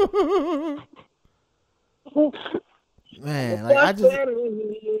 Man, like I just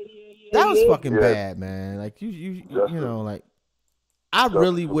that was fucking bad, man. Like you know, like I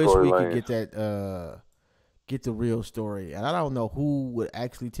really wish we could get that get the real story. And I don't know who would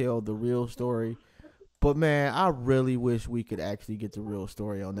actually tell the real story. But man, I really wish we could actually get the real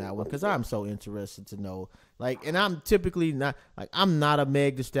story on that one because I'm so interested to know. Like, and I'm typically not like I'm not a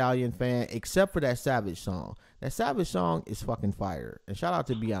Meg Thee Stallion fan except for that Savage song. That Savage song is fucking fire. And shout out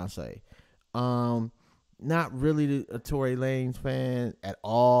to Beyonce. Not really a Tory Lanez fan at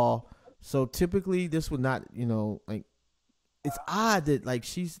all. So typically this would not, you know, like it's odd that like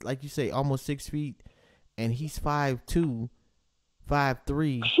she's like you say almost 6 feet and he's 5'2".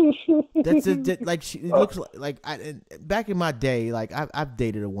 5'3". That's it. Like she it looks like back in my day, like I've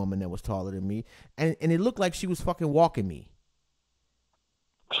dated a woman that was taller than me, and it looked like she was fucking walking me.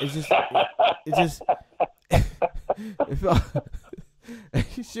 It's just it felt,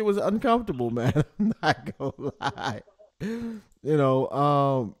 shit was uncomfortable, man. I'm not gonna lie. You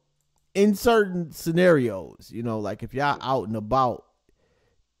know, in certain scenarios, you know, like if y'all out and about.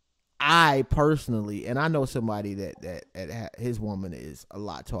 I personally, and I know somebody that his woman is a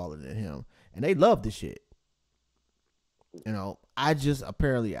lot taller than him, and they love the shit. You know, I just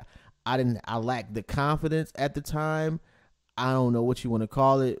apparently I lacked the confidence at the time. I don't know what you want to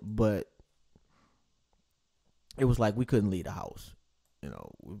call it, but it was like we couldn't leave the house. You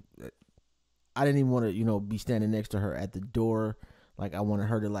know, I didn't even want to, you know, be standing next to her at the door. Like I wanted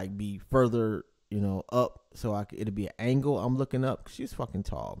her to like be further, you know, up so it'd be an angle. I'm looking up. She's fucking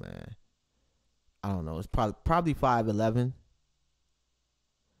tall, man. I don't know. It's probably 5'11",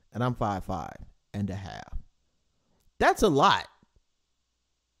 and I'm 5'5.5". That's a lot.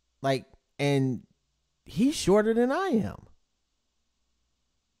 Like, and he's shorter than I am.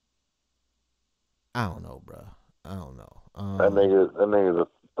 I don't know, bro. I don't know. That nigga's a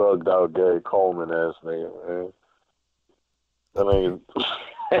thugged out Gary Coleman ass nigga, man. That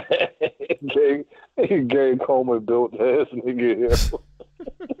nigga, Gary Coleman built ass nigga.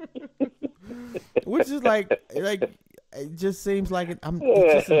 Which is like it just seems like it's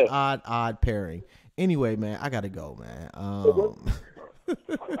just an odd pairing. Anyway, man, I gotta go, man.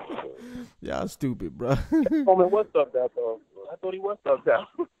 Y'all stupid, bro. Coleman was thugged out though. I thought he was thugged out.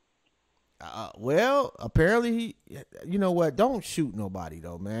 Well, apparently he. You know what? Don't shoot nobody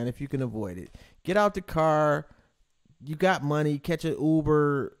though, man. If you can avoid it, get out the car. You got money, catch an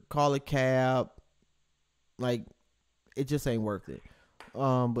Uber, call a cab. Like, it just ain't worth it.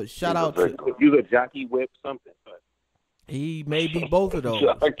 But shout out to you, the jockey whip something. But. He may be both of those.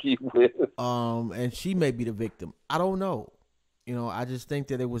 Jockey whip. And she may be the victim. I don't know. You know, I just think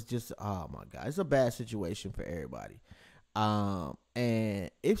that it was just, oh my God, it's a bad situation for everybody. And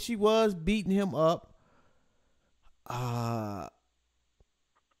if she was beating him up,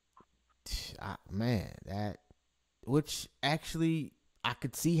 man, that. Which actually I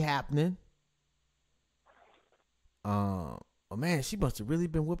could see happening. But man, she must have really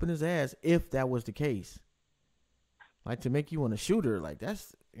been whipping his ass if that was the case. Like to make you want to shoot her, like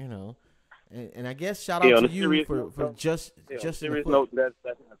that's you know. And I guess shout out to you for just serious note. That's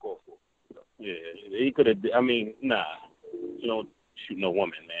not called for. Yeah, he could have. I mean, nah, you don't shoot no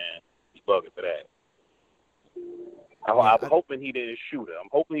woman, man. He's bugging for that. I'm hoping he didn't shoot her.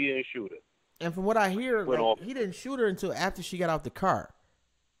 And from what I hear, like, he didn't shoot her until after she got out the car.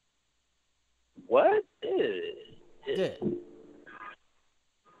 What? Yeah.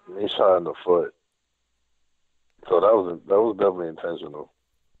 He shot in the foot. So that was definitely intentional.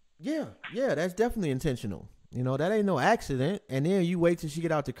 Yeah, that's definitely intentional. You know, that ain't no accident. And then you wait till she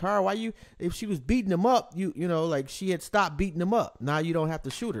get out the car. If she was beating him up, you know, like she had stopped beating him up. Now you don't have to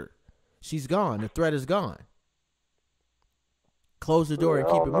shoot her. She's gone. The threat is gone. Close the door and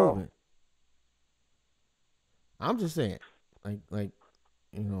keep it moving. I'm just saying, like,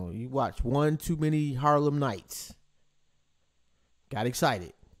 you know, you watch one too many Harlem Nights. Got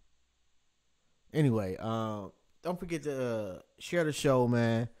excited. Anyway, don't forget to share the show,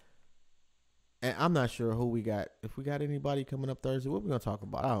 man. And I'm not sure who we got. If we got anybody coming up Thursday, what we gonna talk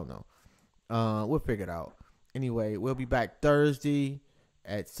about? I don't know. We'll figure it out. Anyway, we'll be back Thursday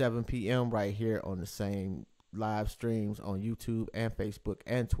at 7 p.m. right here on the same live streams on YouTube and Facebook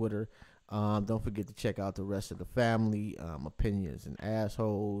and Twitter. Don't forget to check out the rest of the family, Opinions and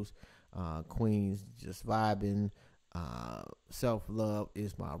Assholes, Queens Just Vibing, Self-Love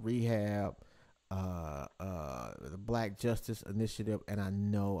is My Rehab, the Black Justice Initiative, and I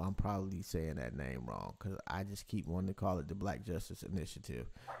know I'm probably saying that name wrong because I just keep wanting to call it the Black Justice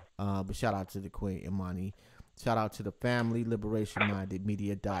Initiative. But shout out to the Queen Imani. Shout out to the family,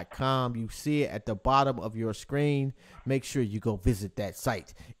 liberationmindedmedia.com. You see it at the bottom of your screen. Make sure you go visit that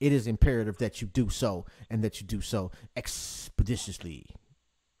site. It is imperative that you do so, and that you do so expeditiously.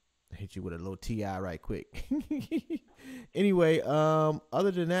 I hit you with a little TI right quick. Anyway,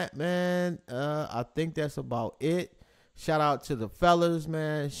 other than that, man, I think that's about it. Shout out to the fellas,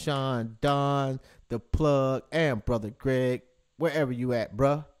 man. Sean, Don, the Plug, and Brother Greg, wherever you at,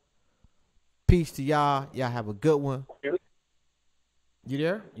 bruh. Peace to y'all. Y'all have a good one. You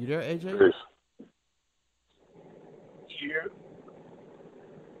there? You there, AJ? Peace. Yeah.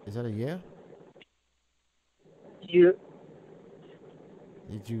 Is that a yeah? Yeah.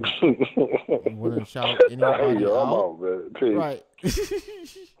 Did you want to shout anybody Hey, yo, I'm out? out, man. Peace. Right.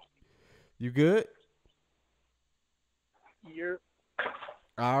 You good? Yeah.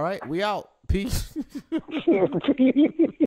 All right. We out. Peace.